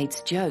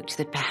flatmates joked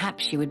that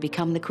perhaps she would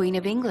become the Queen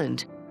of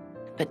England,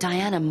 but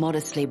Diana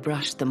modestly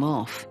brushed them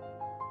off.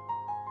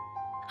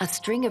 A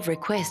string of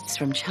requests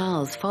from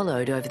Charles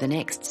followed over the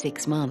next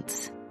 6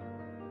 months.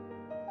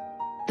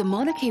 The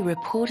monarchy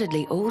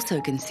reportedly also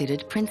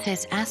considered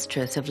Princess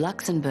Astrid of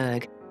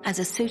Luxembourg as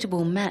a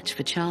suitable match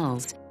for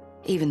Charles,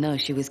 even though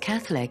she was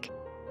Catholic.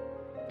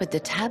 But the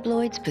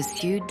tabloids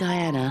pursued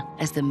Diana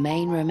as the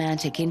main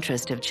romantic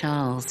interest of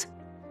Charles.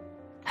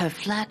 Her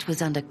flat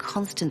was under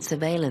constant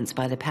surveillance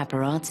by the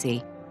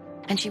paparazzi,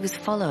 and she was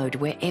followed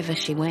wherever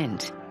she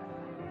went.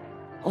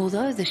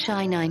 Although the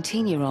shy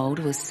 19-year-old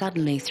was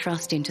suddenly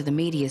thrust into the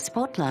media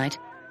spotlight,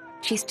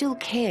 she still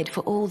cared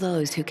for all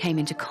those who came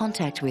into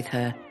contact with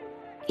her,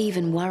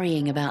 even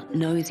worrying about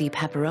nosy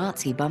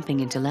paparazzi bumping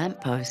into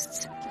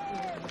lampposts.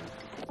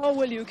 How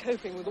well are you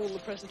coping with all the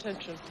press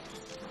attention?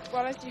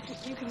 Well, as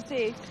you can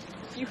see,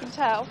 you can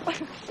tell.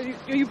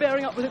 Are you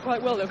bearing up with it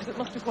quite well, though? Because it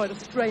must be quite a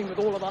strain with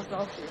all of us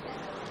after you.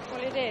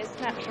 Well, it is,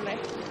 naturally.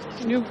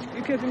 And you're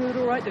coping with it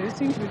all right, though? You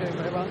seem to be doing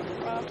very well.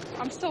 Well,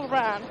 I'm still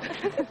around.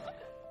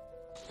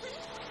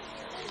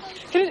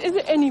 Is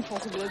there any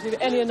possibility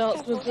of any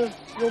announcement of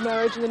your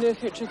marriage in the near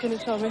future? Can you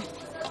tell me?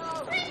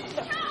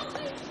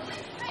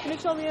 Can you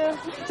tell me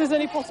if there's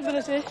any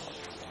possibility?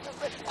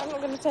 I'm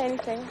not going to say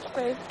anything,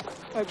 please.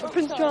 Right, but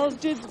Prince Charles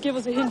did give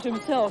us a hint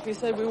himself. He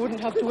said we wouldn't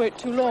have to wait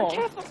too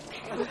long.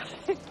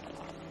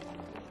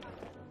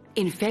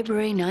 In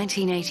February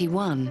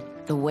 1981,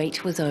 the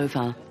wait was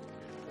over.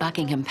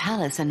 Buckingham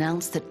Palace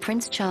announced that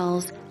Prince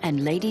Charles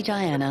and Lady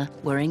Diana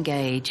were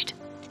engaged.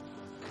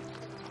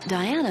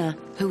 Diana,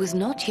 who was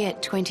not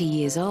yet 20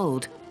 years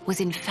old,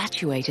 was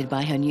infatuated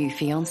by her new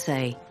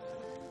fiancé.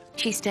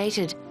 She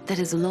stated that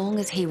as long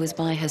as he was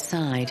by her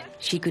side,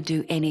 she could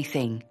do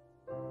anything.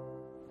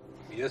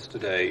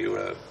 Yesterday you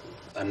were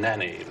a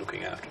nanny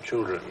looking after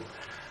children.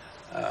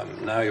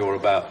 Now you're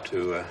about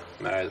to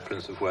marry the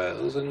Prince of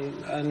Wales,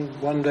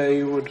 and one day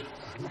you would,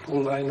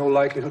 in all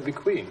likelihood, be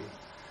Queen.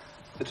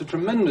 It's a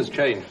tremendous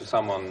change for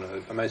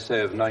someone, I may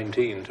say, of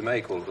 19 to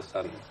make all of a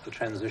sudden, the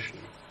transition.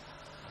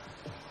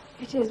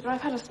 It is, but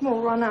I've had a small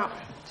run out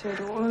to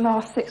it all in the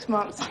last 6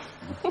 months.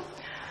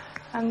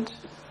 And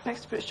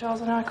next to Prince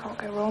Charles, I can't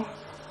go wrong.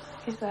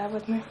 He's there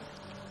with me.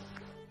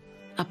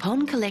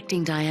 Upon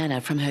collecting Diana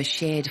from her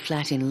shared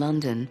flat in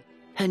London,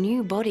 her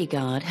new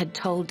bodyguard had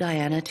told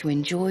Diana to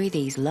enjoy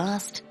these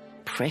last,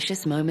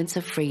 precious moments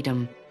of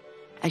freedom,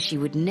 as she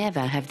would never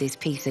have this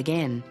peace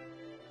again.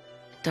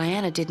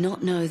 Diana did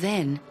not know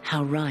then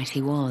how right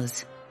he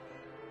was.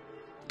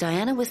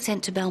 Diana was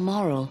sent to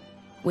Balmoral,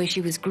 where she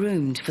was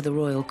groomed for the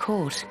royal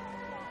court.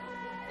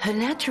 Her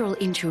natural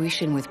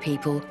intuition with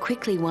people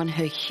quickly won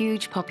her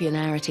huge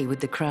popularity with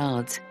the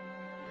crowds.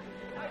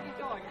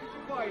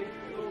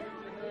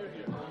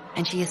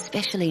 And she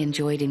especially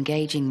enjoyed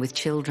engaging with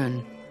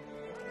children.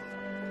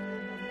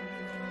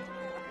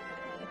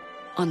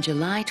 On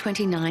July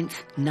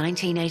 29th,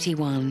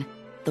 1981,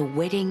 the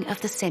wedding of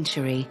the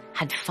century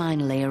had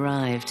finally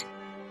arrived.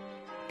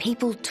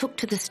 People took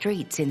to the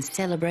streets in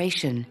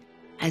celebration,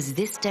 as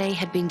this day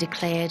had been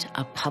declared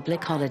a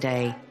public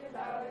holiday.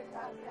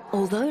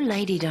 Although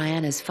Lady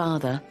Diana's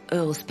father,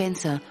 Earl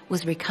Spencer,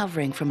 was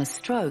recovering from a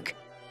stroke,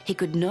 he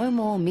could no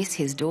more miss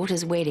his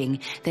daughter's wedding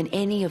than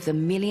any of the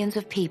millions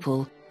of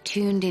people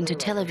tuned into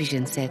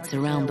television sets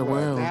around the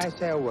world. May I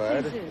say a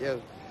word? Yes.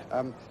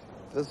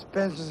 The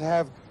Spencers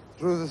have,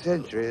 through the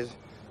centuries,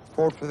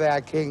 fought for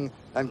their king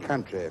and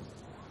country.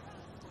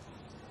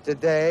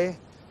 Today,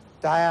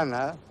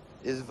 Diana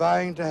is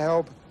vying to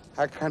help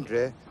her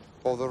country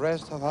for the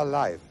rest of her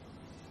life.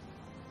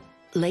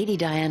 Lady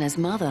Diana's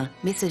mother,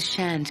 Mrs.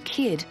 Shand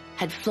Kidd,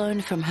 had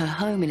flown from her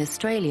home in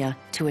Australia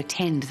to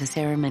attend the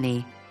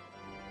ceremony.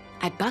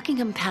 At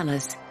Buckingham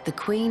Palace, the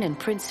Queen and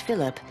Prince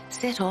Philip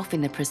set off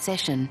in the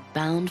procession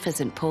bound for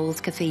St.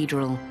 Paul's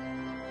Cathedral,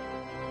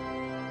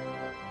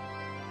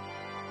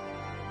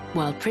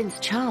 while Prince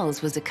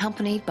Charles was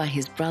accompanied by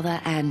his brother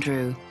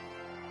Andrew.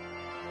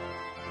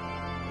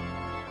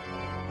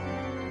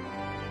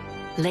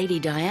 Lady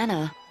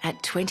Diana,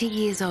 at 20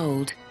 years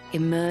old,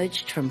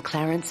 emerged from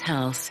Clarence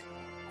House,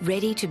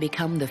 ready to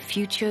become the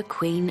future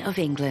Queen of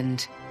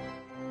England.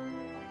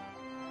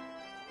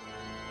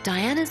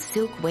 Diana's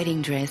silk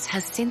wedding dress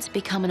has since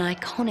become an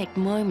iconic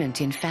moment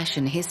in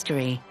fashion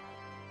history.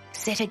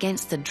 Set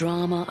against the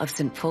drama of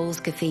St. Paul's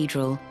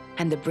Cathedral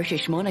and the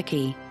British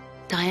monarchy,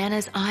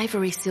 Diana's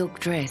ivory silk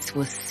dress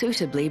was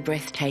suitably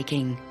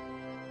breathtaking,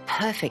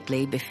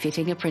 perfectly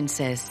befitting a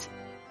princess.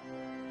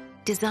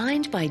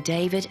 Designed by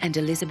David and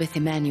Elizabeth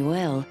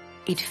Emanuel,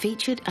 it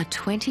featured a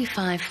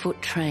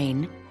 25-foot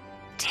train,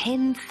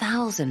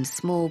 10,000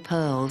 small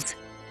pearls,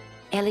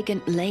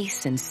 elegant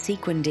lace and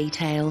sequin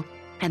detail,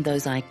 and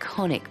those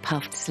iconic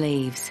puffed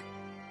sleeves.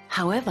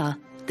 However,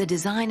 the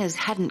designers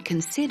hadn't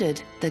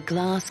considered the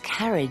glass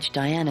carriage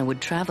Diana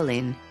would travel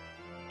in,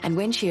 and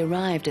when she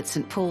arrived at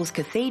St. Paul's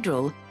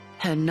Cathedral,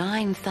 her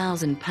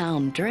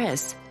 9,000-pound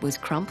dress was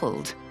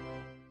crumpled.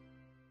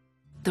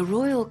 The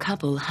royal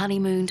couple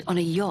honeymooned on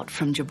a yacht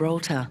from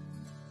Gibraltar,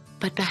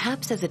 but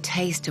perhaps as a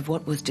taste of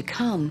what was to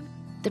come,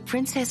 the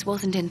princess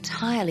wasn't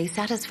entirely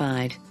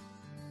satisfied.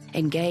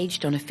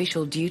 Engaged on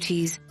official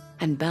duties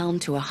and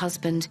bound to a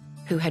husband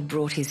who had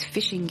brought his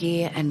fishing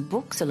gear and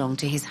books along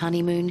to his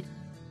honeymoon,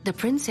 the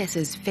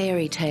princess's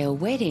fairy tale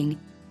wedding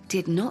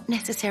did not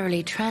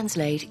necessarily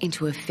translate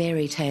into a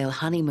fairy tale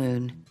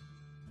honeymoon.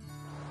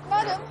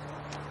 Madam,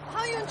 how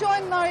are you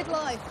enjoying married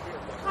life?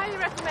 Highly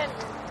recommend.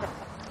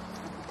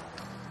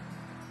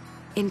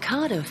 In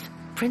Cardiff,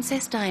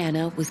 Princess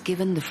Diana was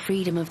given the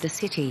freedom of the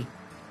city.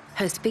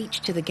 Her speech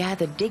to the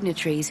gathered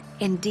dignitaries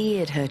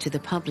endeared her to the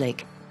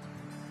public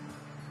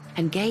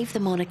and gave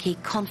the monarchy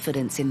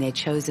confidence in their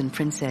chosen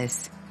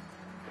princess.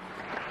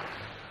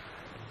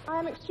 I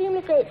am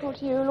extremely grateful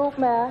to you, Lord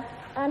Mayor,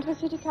 and to the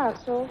City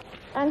Council,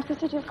 and to the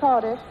City of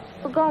Cardiff,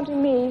 for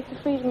granting me the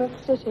freedom of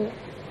the city.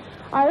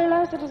 I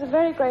realise it is a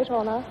very great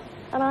honour,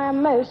 and I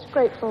am most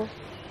grateful.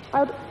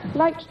 I would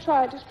like to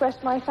try to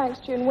express my thanks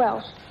to you in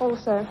Welsh,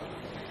 also.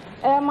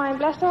 Mae'n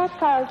blesar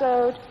cael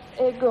dod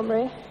e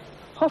Gymru,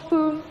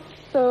 hoffwn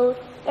ddod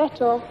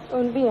eto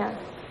yn fuan.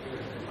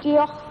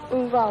 Diolch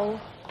yn fawr.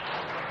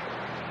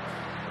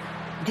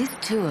 This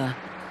tour,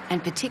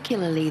 and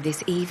particularly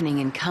this evening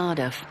in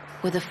Cardiff,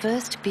 were the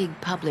first big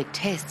public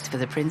tests for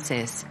the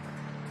princess.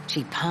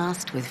 She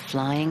passed with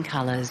flying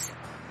colours.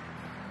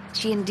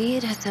 She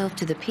endeared herself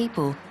to the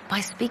people by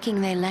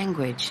speaking their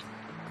language,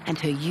 and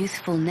her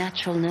youthful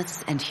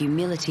naturalness and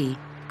humility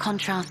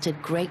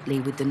contrasted greatly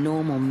with the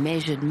normal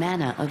measured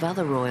manner of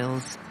other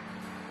royals.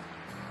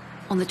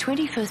 On the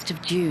 21st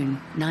of June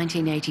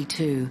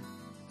 1982,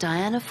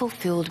 Diana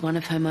fulfilled one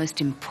of her most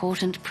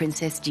important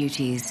princess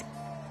duties.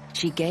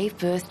 She gave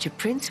birth to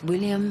Prince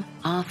William,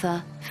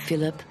 Arthur,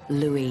 Philip,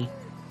 Louis.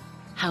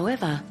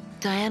 However,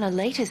 Diana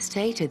later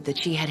stated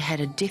that she had had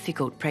a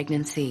difficult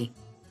pregnancy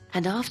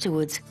and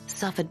afterwards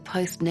suffered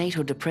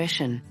postnatal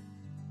depression.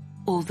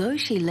 Although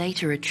she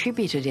later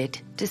attributed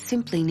it to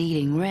simply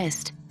needing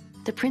rest,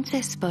 the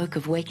princess spoke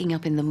of waking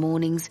up in the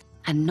mornings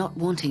and not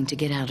wanting to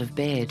get out of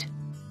bed.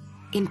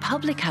 In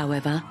public,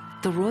 however,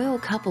 the royal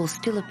couple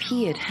still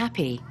appeared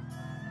happy.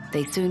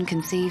 They soon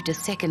conceived a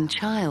second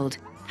child,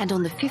 and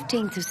on the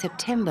 15th of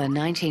September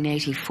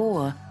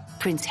 1984,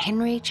 Prince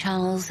Henry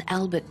Charles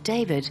Albert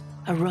David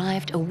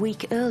arrived a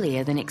week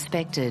earlier than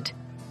expected.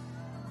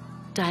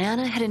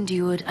 Diana had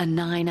endured a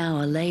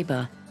 9-hour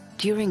labour,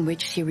 during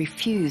which she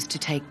refused to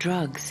take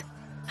drugs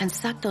and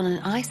sucked on an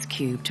ice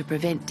cube to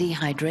prevent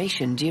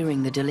dehydration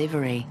during the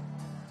delivery.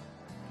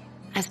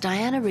 As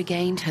Diana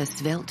regained her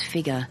svelte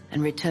figure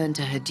and returned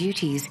to her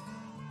duties,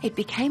 it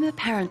became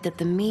apparent that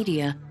the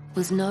media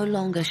was no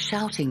longer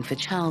shouting for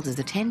Charles's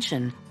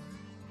attention.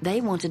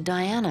 They wanted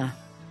Diana,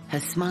 her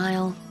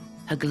smile,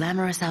 her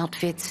glamorous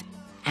outfits,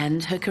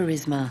 and her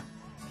charisma.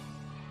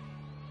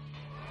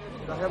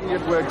 I haven't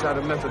yet worked out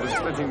a method of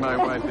splitting my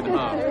wife in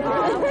half.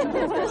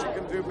 She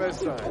can do both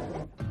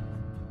sides.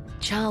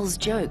 Charles'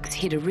 jokes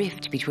hid a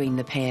rift between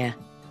the pair.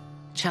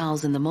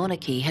 Charles and the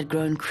monarchy had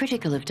grown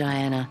critical of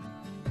Diana,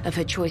 of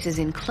her choices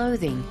in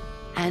clothing,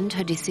 and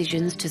her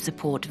decisions to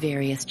support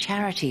various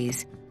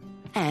charities,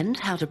 and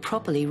how to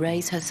properly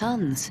raise her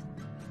sons.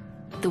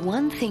 The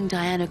one thing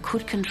Diana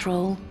could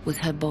control was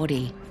her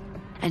body,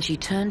 and she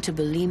turned to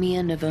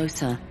bulimia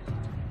nervosa.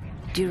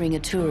 During a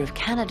tour of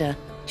Canada,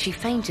 she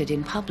fainted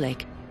in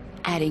public,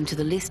 adding to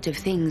the list of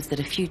things that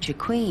a future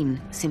queen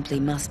simply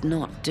must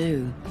not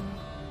do.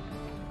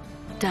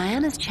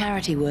 Diana's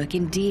charity work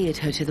endeared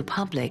her to the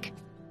public,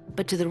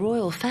 but to the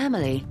royal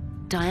family,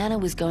 Diana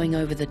was going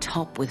over the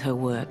top with her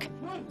work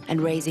and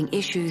raising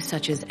issues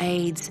such as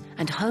AIDS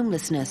and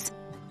homelessness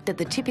that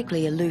the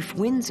typically aloof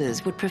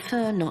Windsors would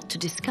prefer not to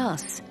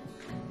discuss.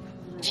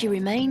 She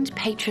remained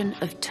patron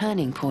of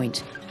Turning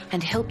Point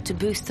and helped to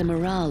boost the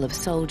morale of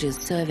soldiers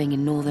serving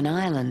in Northern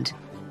Ireland.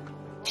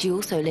 She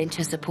also lent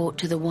her support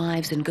to the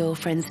wives and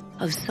girlfriends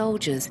of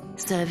soldiers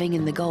serving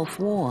in the Gulf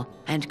War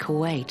and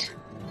Kuwait.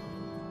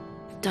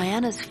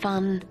 Diana's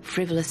fun,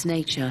 frivolous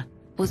nature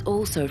was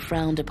also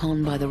frowned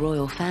upon by the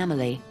royal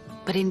family,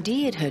 but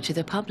endeared her to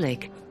the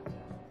public.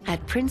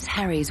 At Prince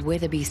Harry's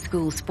Wetherby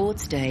School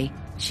Sports Day,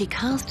 she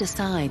cast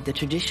aside the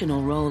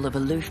traditional role of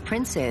aloof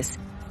princess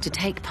to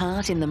take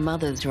part in the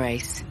mother's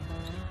race.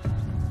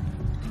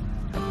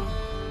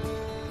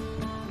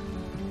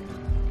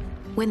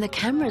 When the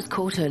cameras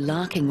caught her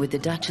larking with the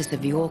Duchess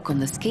of York on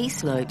the ski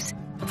slopes,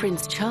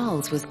 Prince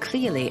Charles was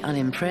clearly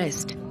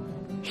unimpressed.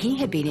 He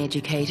had been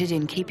educated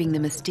in keeping the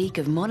mystique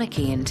of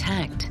monarchy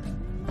intact.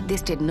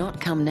 This did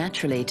not come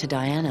naturally to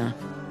Diana.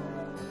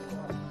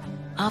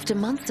 After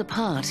months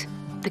apart,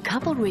 the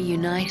couple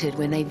reunited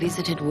when they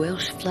visited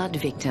Welsh flood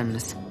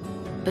victims.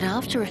 But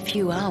after a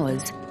few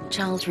hours,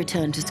 Charles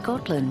returned to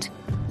Scotland,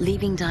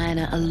 leaving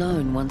Diana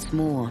alone once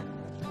more.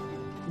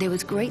 There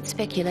was great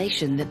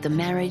speculation that the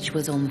marriage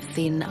was on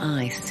thin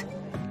ice.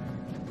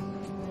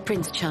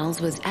 Prince Charles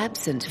was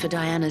absent for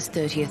Diana's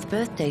 30th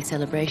birthday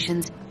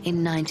celebrations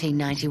in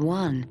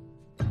 1991,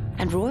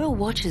 and royal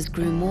watchers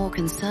grew more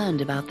concerned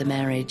about the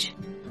marriage.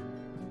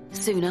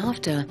 Soon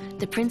after,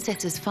 the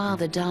princess's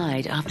father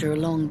died after a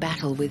long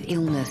battle with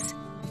illness,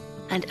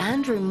 and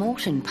Andrew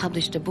Morton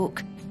published a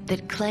book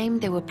that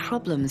claimed there were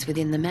problems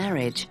within the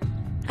marriage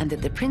and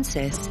that the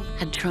princess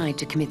had tried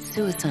to commit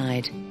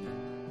suicide.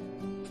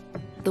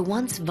 The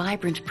once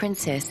vibrant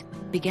princess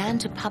began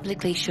to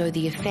publicly show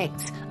the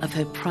effects of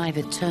her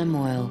private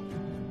turmoil.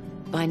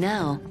 By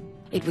now,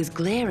 it was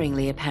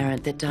glaringly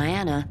apparent that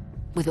Diana,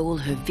 with all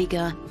her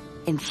vigour,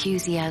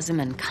 enthusiasm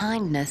and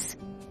kindness,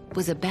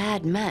 was a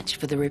bad match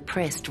for the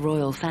repressed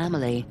royal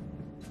family.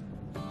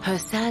 Her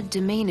sad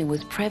demeanour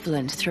was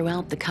prevalent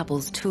throughout the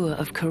couple's tour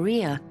of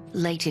Korea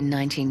late in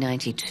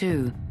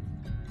 1992.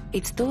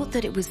 It's thought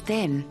that it was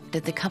then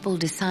that the couple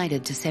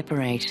decided to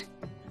separate.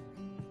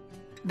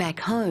 Back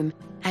home,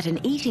 at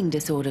an eating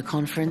disorder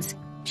conference,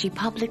 she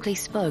publicly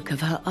spoke of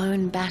her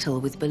own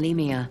battle with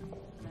bulimia.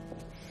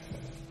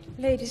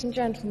 Ladies and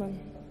gentlemen,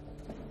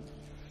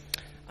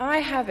 I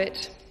have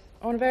it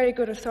on very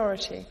good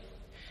authority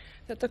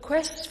that the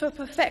quest for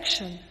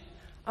perfection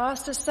our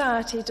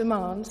society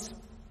demands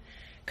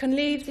can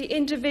leave the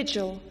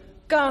individual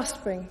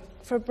gasping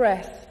for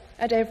breath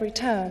at every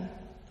turn.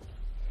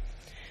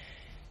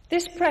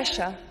 This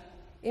pressure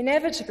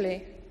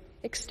inevitably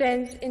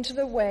extends into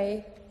the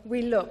way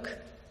we look.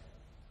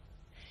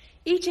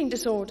 Eating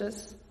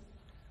disorders,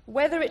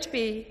 whether it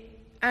be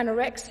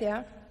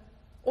anorexia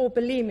or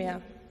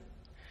bulimia,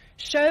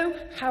 show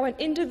how an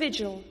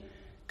individual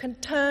can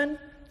turn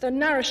the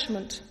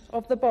nourishment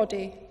of the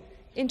body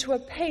into a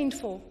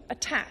painful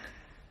attack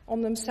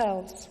on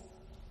themselves.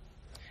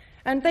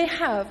 And they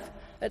have,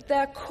 at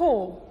their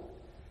core,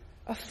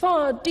 a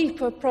far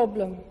deeper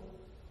problem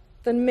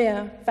than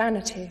mere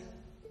vanity.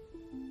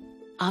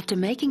 After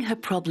making her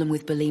problem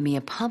with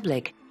bulimia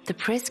public, the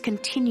press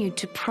continued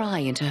to pry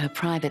into her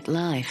private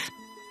life.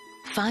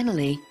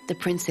 Finally, the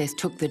princess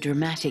took the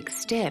dramatic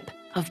step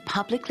of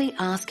publicly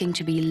asking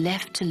to be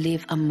left to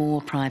live a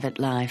more private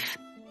life.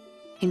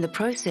 In the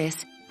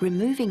process,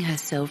 removing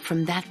herself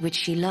from that which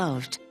she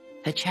loved,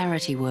 her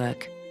charity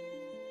work.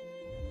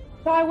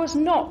 I was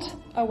not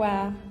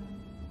aware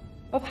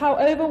of how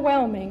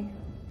overwhelming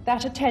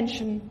that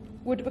attention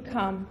would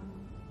become,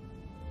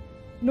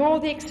 nor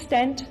the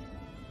extent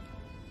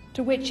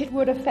to which it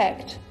would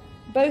affect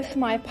both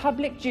my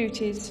public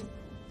duties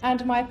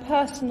and my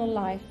personal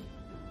life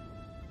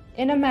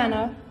in a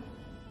manner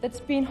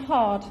that's been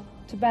hard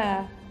to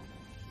bear.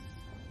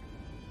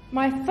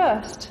 My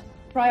first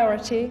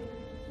priority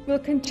will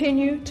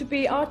continue to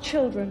be our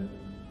children,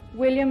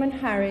 William and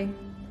Harry,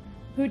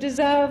 who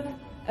deserve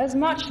as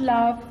much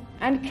love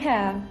and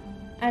care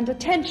and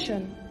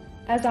attention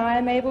as I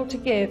am able to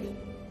give,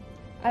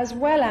 as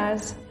well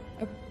as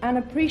an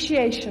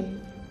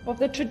appreciation of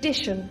the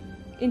tradition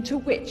into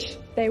which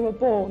they were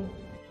born.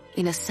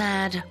 In a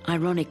sad,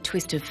 ironic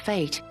twist of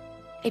fate,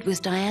 it was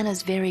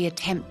Diana's very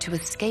attempt to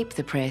escape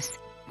the press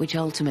which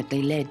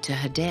ultimately led to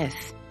her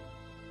death.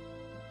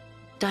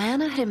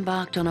 Diana had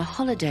embarked on a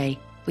holiday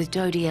with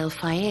Dodi El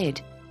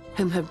Fayed,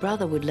 whom her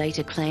brother would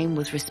later claim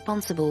was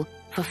responsible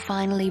for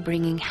finally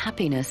bringing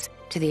happiness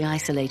to the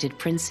isolated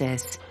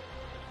princess.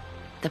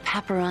 The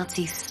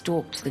paparazzi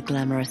stalked the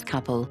glamorous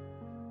couple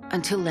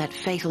until that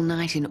fatal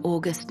night in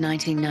August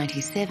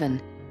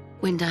 1997,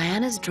 when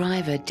Diana's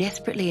driver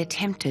desperately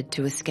attempted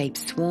to escape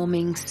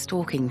swarming,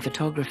 stalking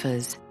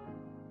photographers.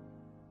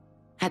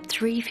 At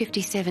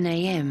 3:57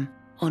 a.m.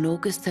 on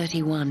August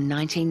 31,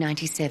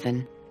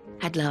 1997,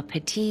 at La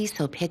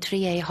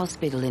Petite-Salpêtrière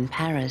Hospital in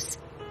Paris,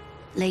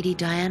 Lady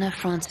Diana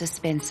Frances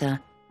Spencer,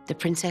 the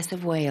Princess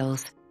of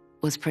Wales,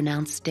 was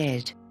pronounced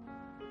dead.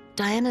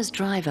 Diana's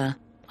driver,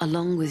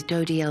 along with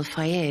Dodi El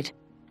Fayed,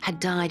 had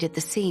died at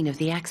the scene of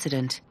the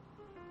accident.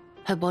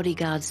 Her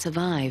bodyguard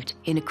survived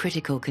in a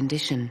critical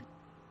condition.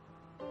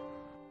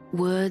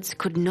 Words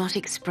could not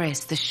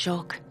express the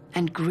shock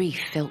and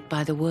grief felt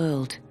by the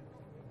world.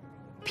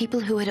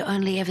 People who had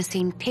only ever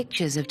seen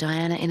pictures of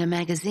Diana in a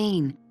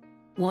magazine,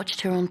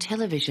 watched her on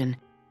television,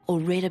 or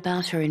read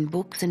about her in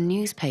books and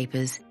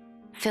newspapers,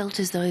 felt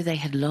as though they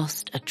had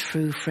lost a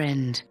true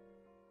friend.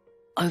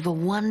 Over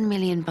 1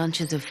 million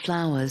bunches of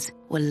flowers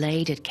were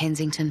laid at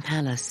Kensington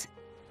Palace.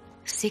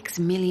 6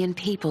 million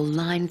people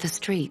lined the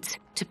streets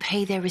to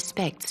pay their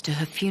respects to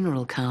her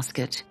funeral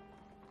casket.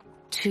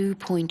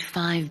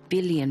 2.5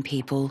 billion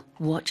people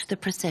watched the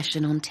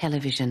procession on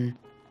television.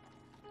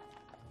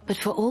 But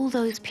for all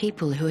those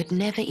people who had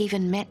never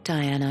even met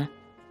Diana,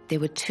 there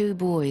were 2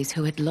 boys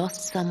who had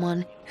lost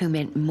someone who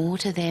meant more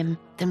to them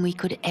than we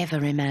could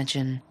ever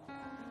imagine.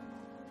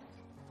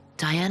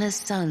 Diana's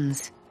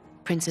sons,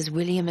 Princes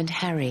William and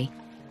Harry,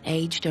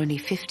 aged only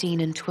 15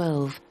 and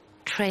 12,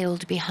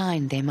 trailed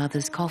behind their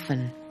mother's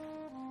coffin.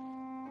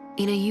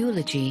 In a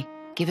eulogy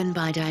given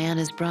by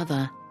Diana's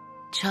brother,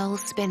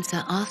 Charles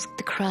Spencer asked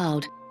the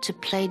crowd to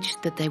pledge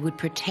that they would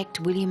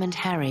protect William and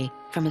Harry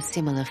from a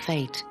similar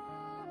fate,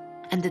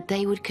 and that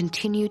they would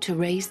continue to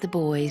raise the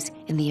boys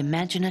in the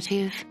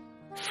imaginative,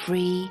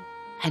 free,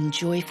 and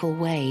joyful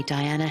way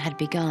Diana had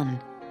begun.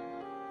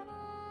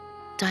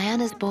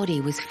 Diana's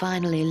body was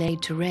finally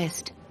laid to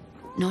rest,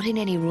 not in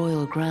any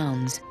royal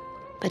grounds,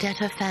 but at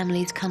her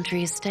family's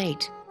country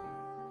estate,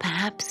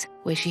 perhaps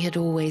where she had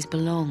always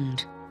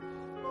belonged.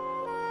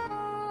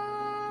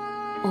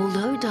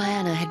 Although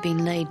Diana had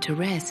been laid to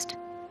rest,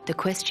 the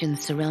questions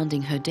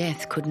surrounding her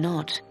death could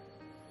not.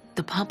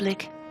 The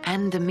public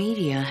and the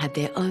media had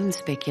their own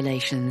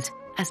speculations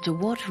as to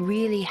what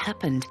really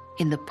happened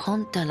in the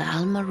Pont de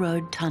l'Alma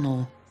Road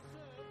tunnel.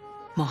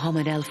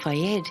 Mohammed El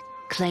Fayed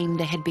claimed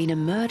there had been a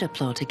murder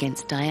plot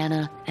against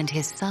Diana and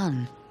his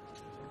son.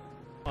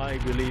 I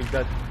believe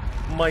that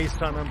my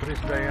son and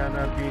Princess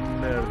Diana have been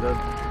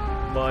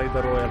murdered by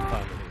the royal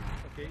family.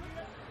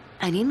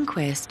 An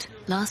inquest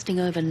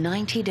lasting over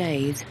 90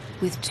 days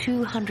with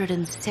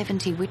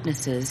 270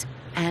 witnesses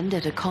and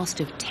at a cost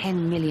of £10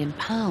 million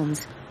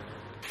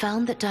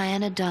found that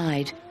Diana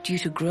died due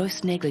to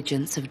gross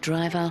negligence of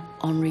driver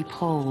Henri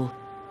Paul,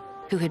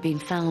 who had been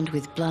found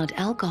with blood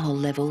alcohol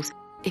levels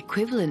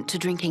equivalent to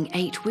drinking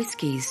 8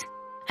 whiskies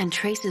and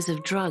traces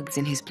of drugs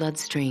in his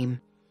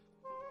bloodstream.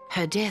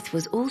 Her death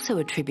was also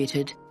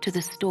attributed to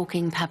the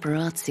stalking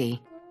paparazzi.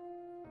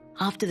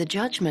 After the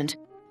judgment,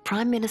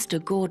 Prime Minister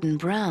Gordon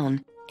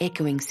Brown,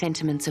 echoing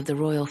sentiments of the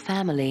royal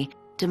family,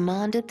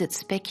 demanded that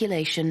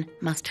speculation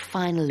must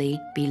finally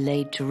be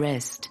laid to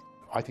rest.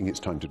 I think it's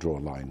time to draw a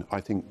line. I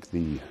think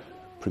the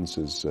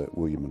Princes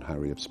William and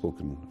Harry have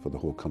spoken for the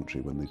whole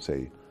country when they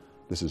say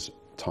this is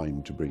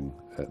time to bring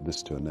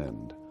this to an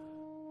end.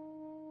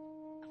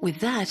 With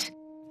that,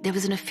 there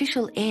was an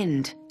official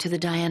end to the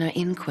Diana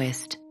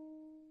inquest.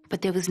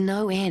 But there was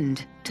no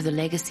end to the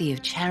legacy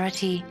of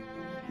charity,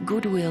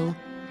 goodwill,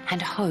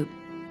 and hope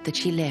that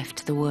she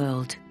left the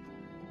world.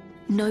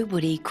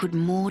 Nobody could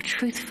more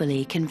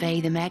truthfully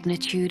convey the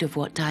magnitude of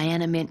what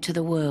Diana meant to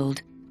the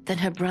world than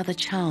her brother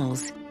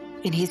Charles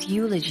in his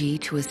eulogy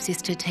to a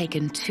sister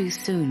taken too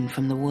soon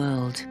from the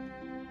world.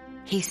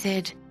 He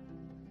said,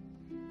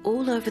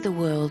 "All over the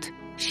world,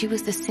 she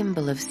was the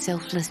symbol of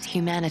selfless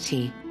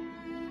humanity,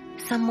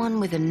 someone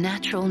with a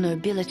natural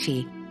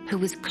nobility who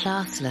was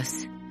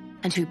classless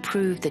and who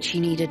proved that she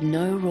needed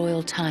no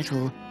royal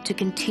title to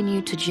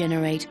continue to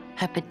generate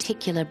her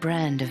particular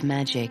brand of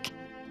magic.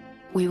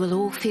 We will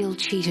all feel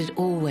cheated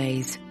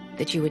always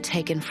that you were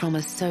taken from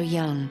us so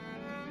young,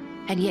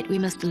 and yet we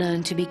must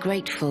learn to be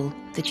grateful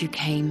that you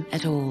came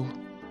at all."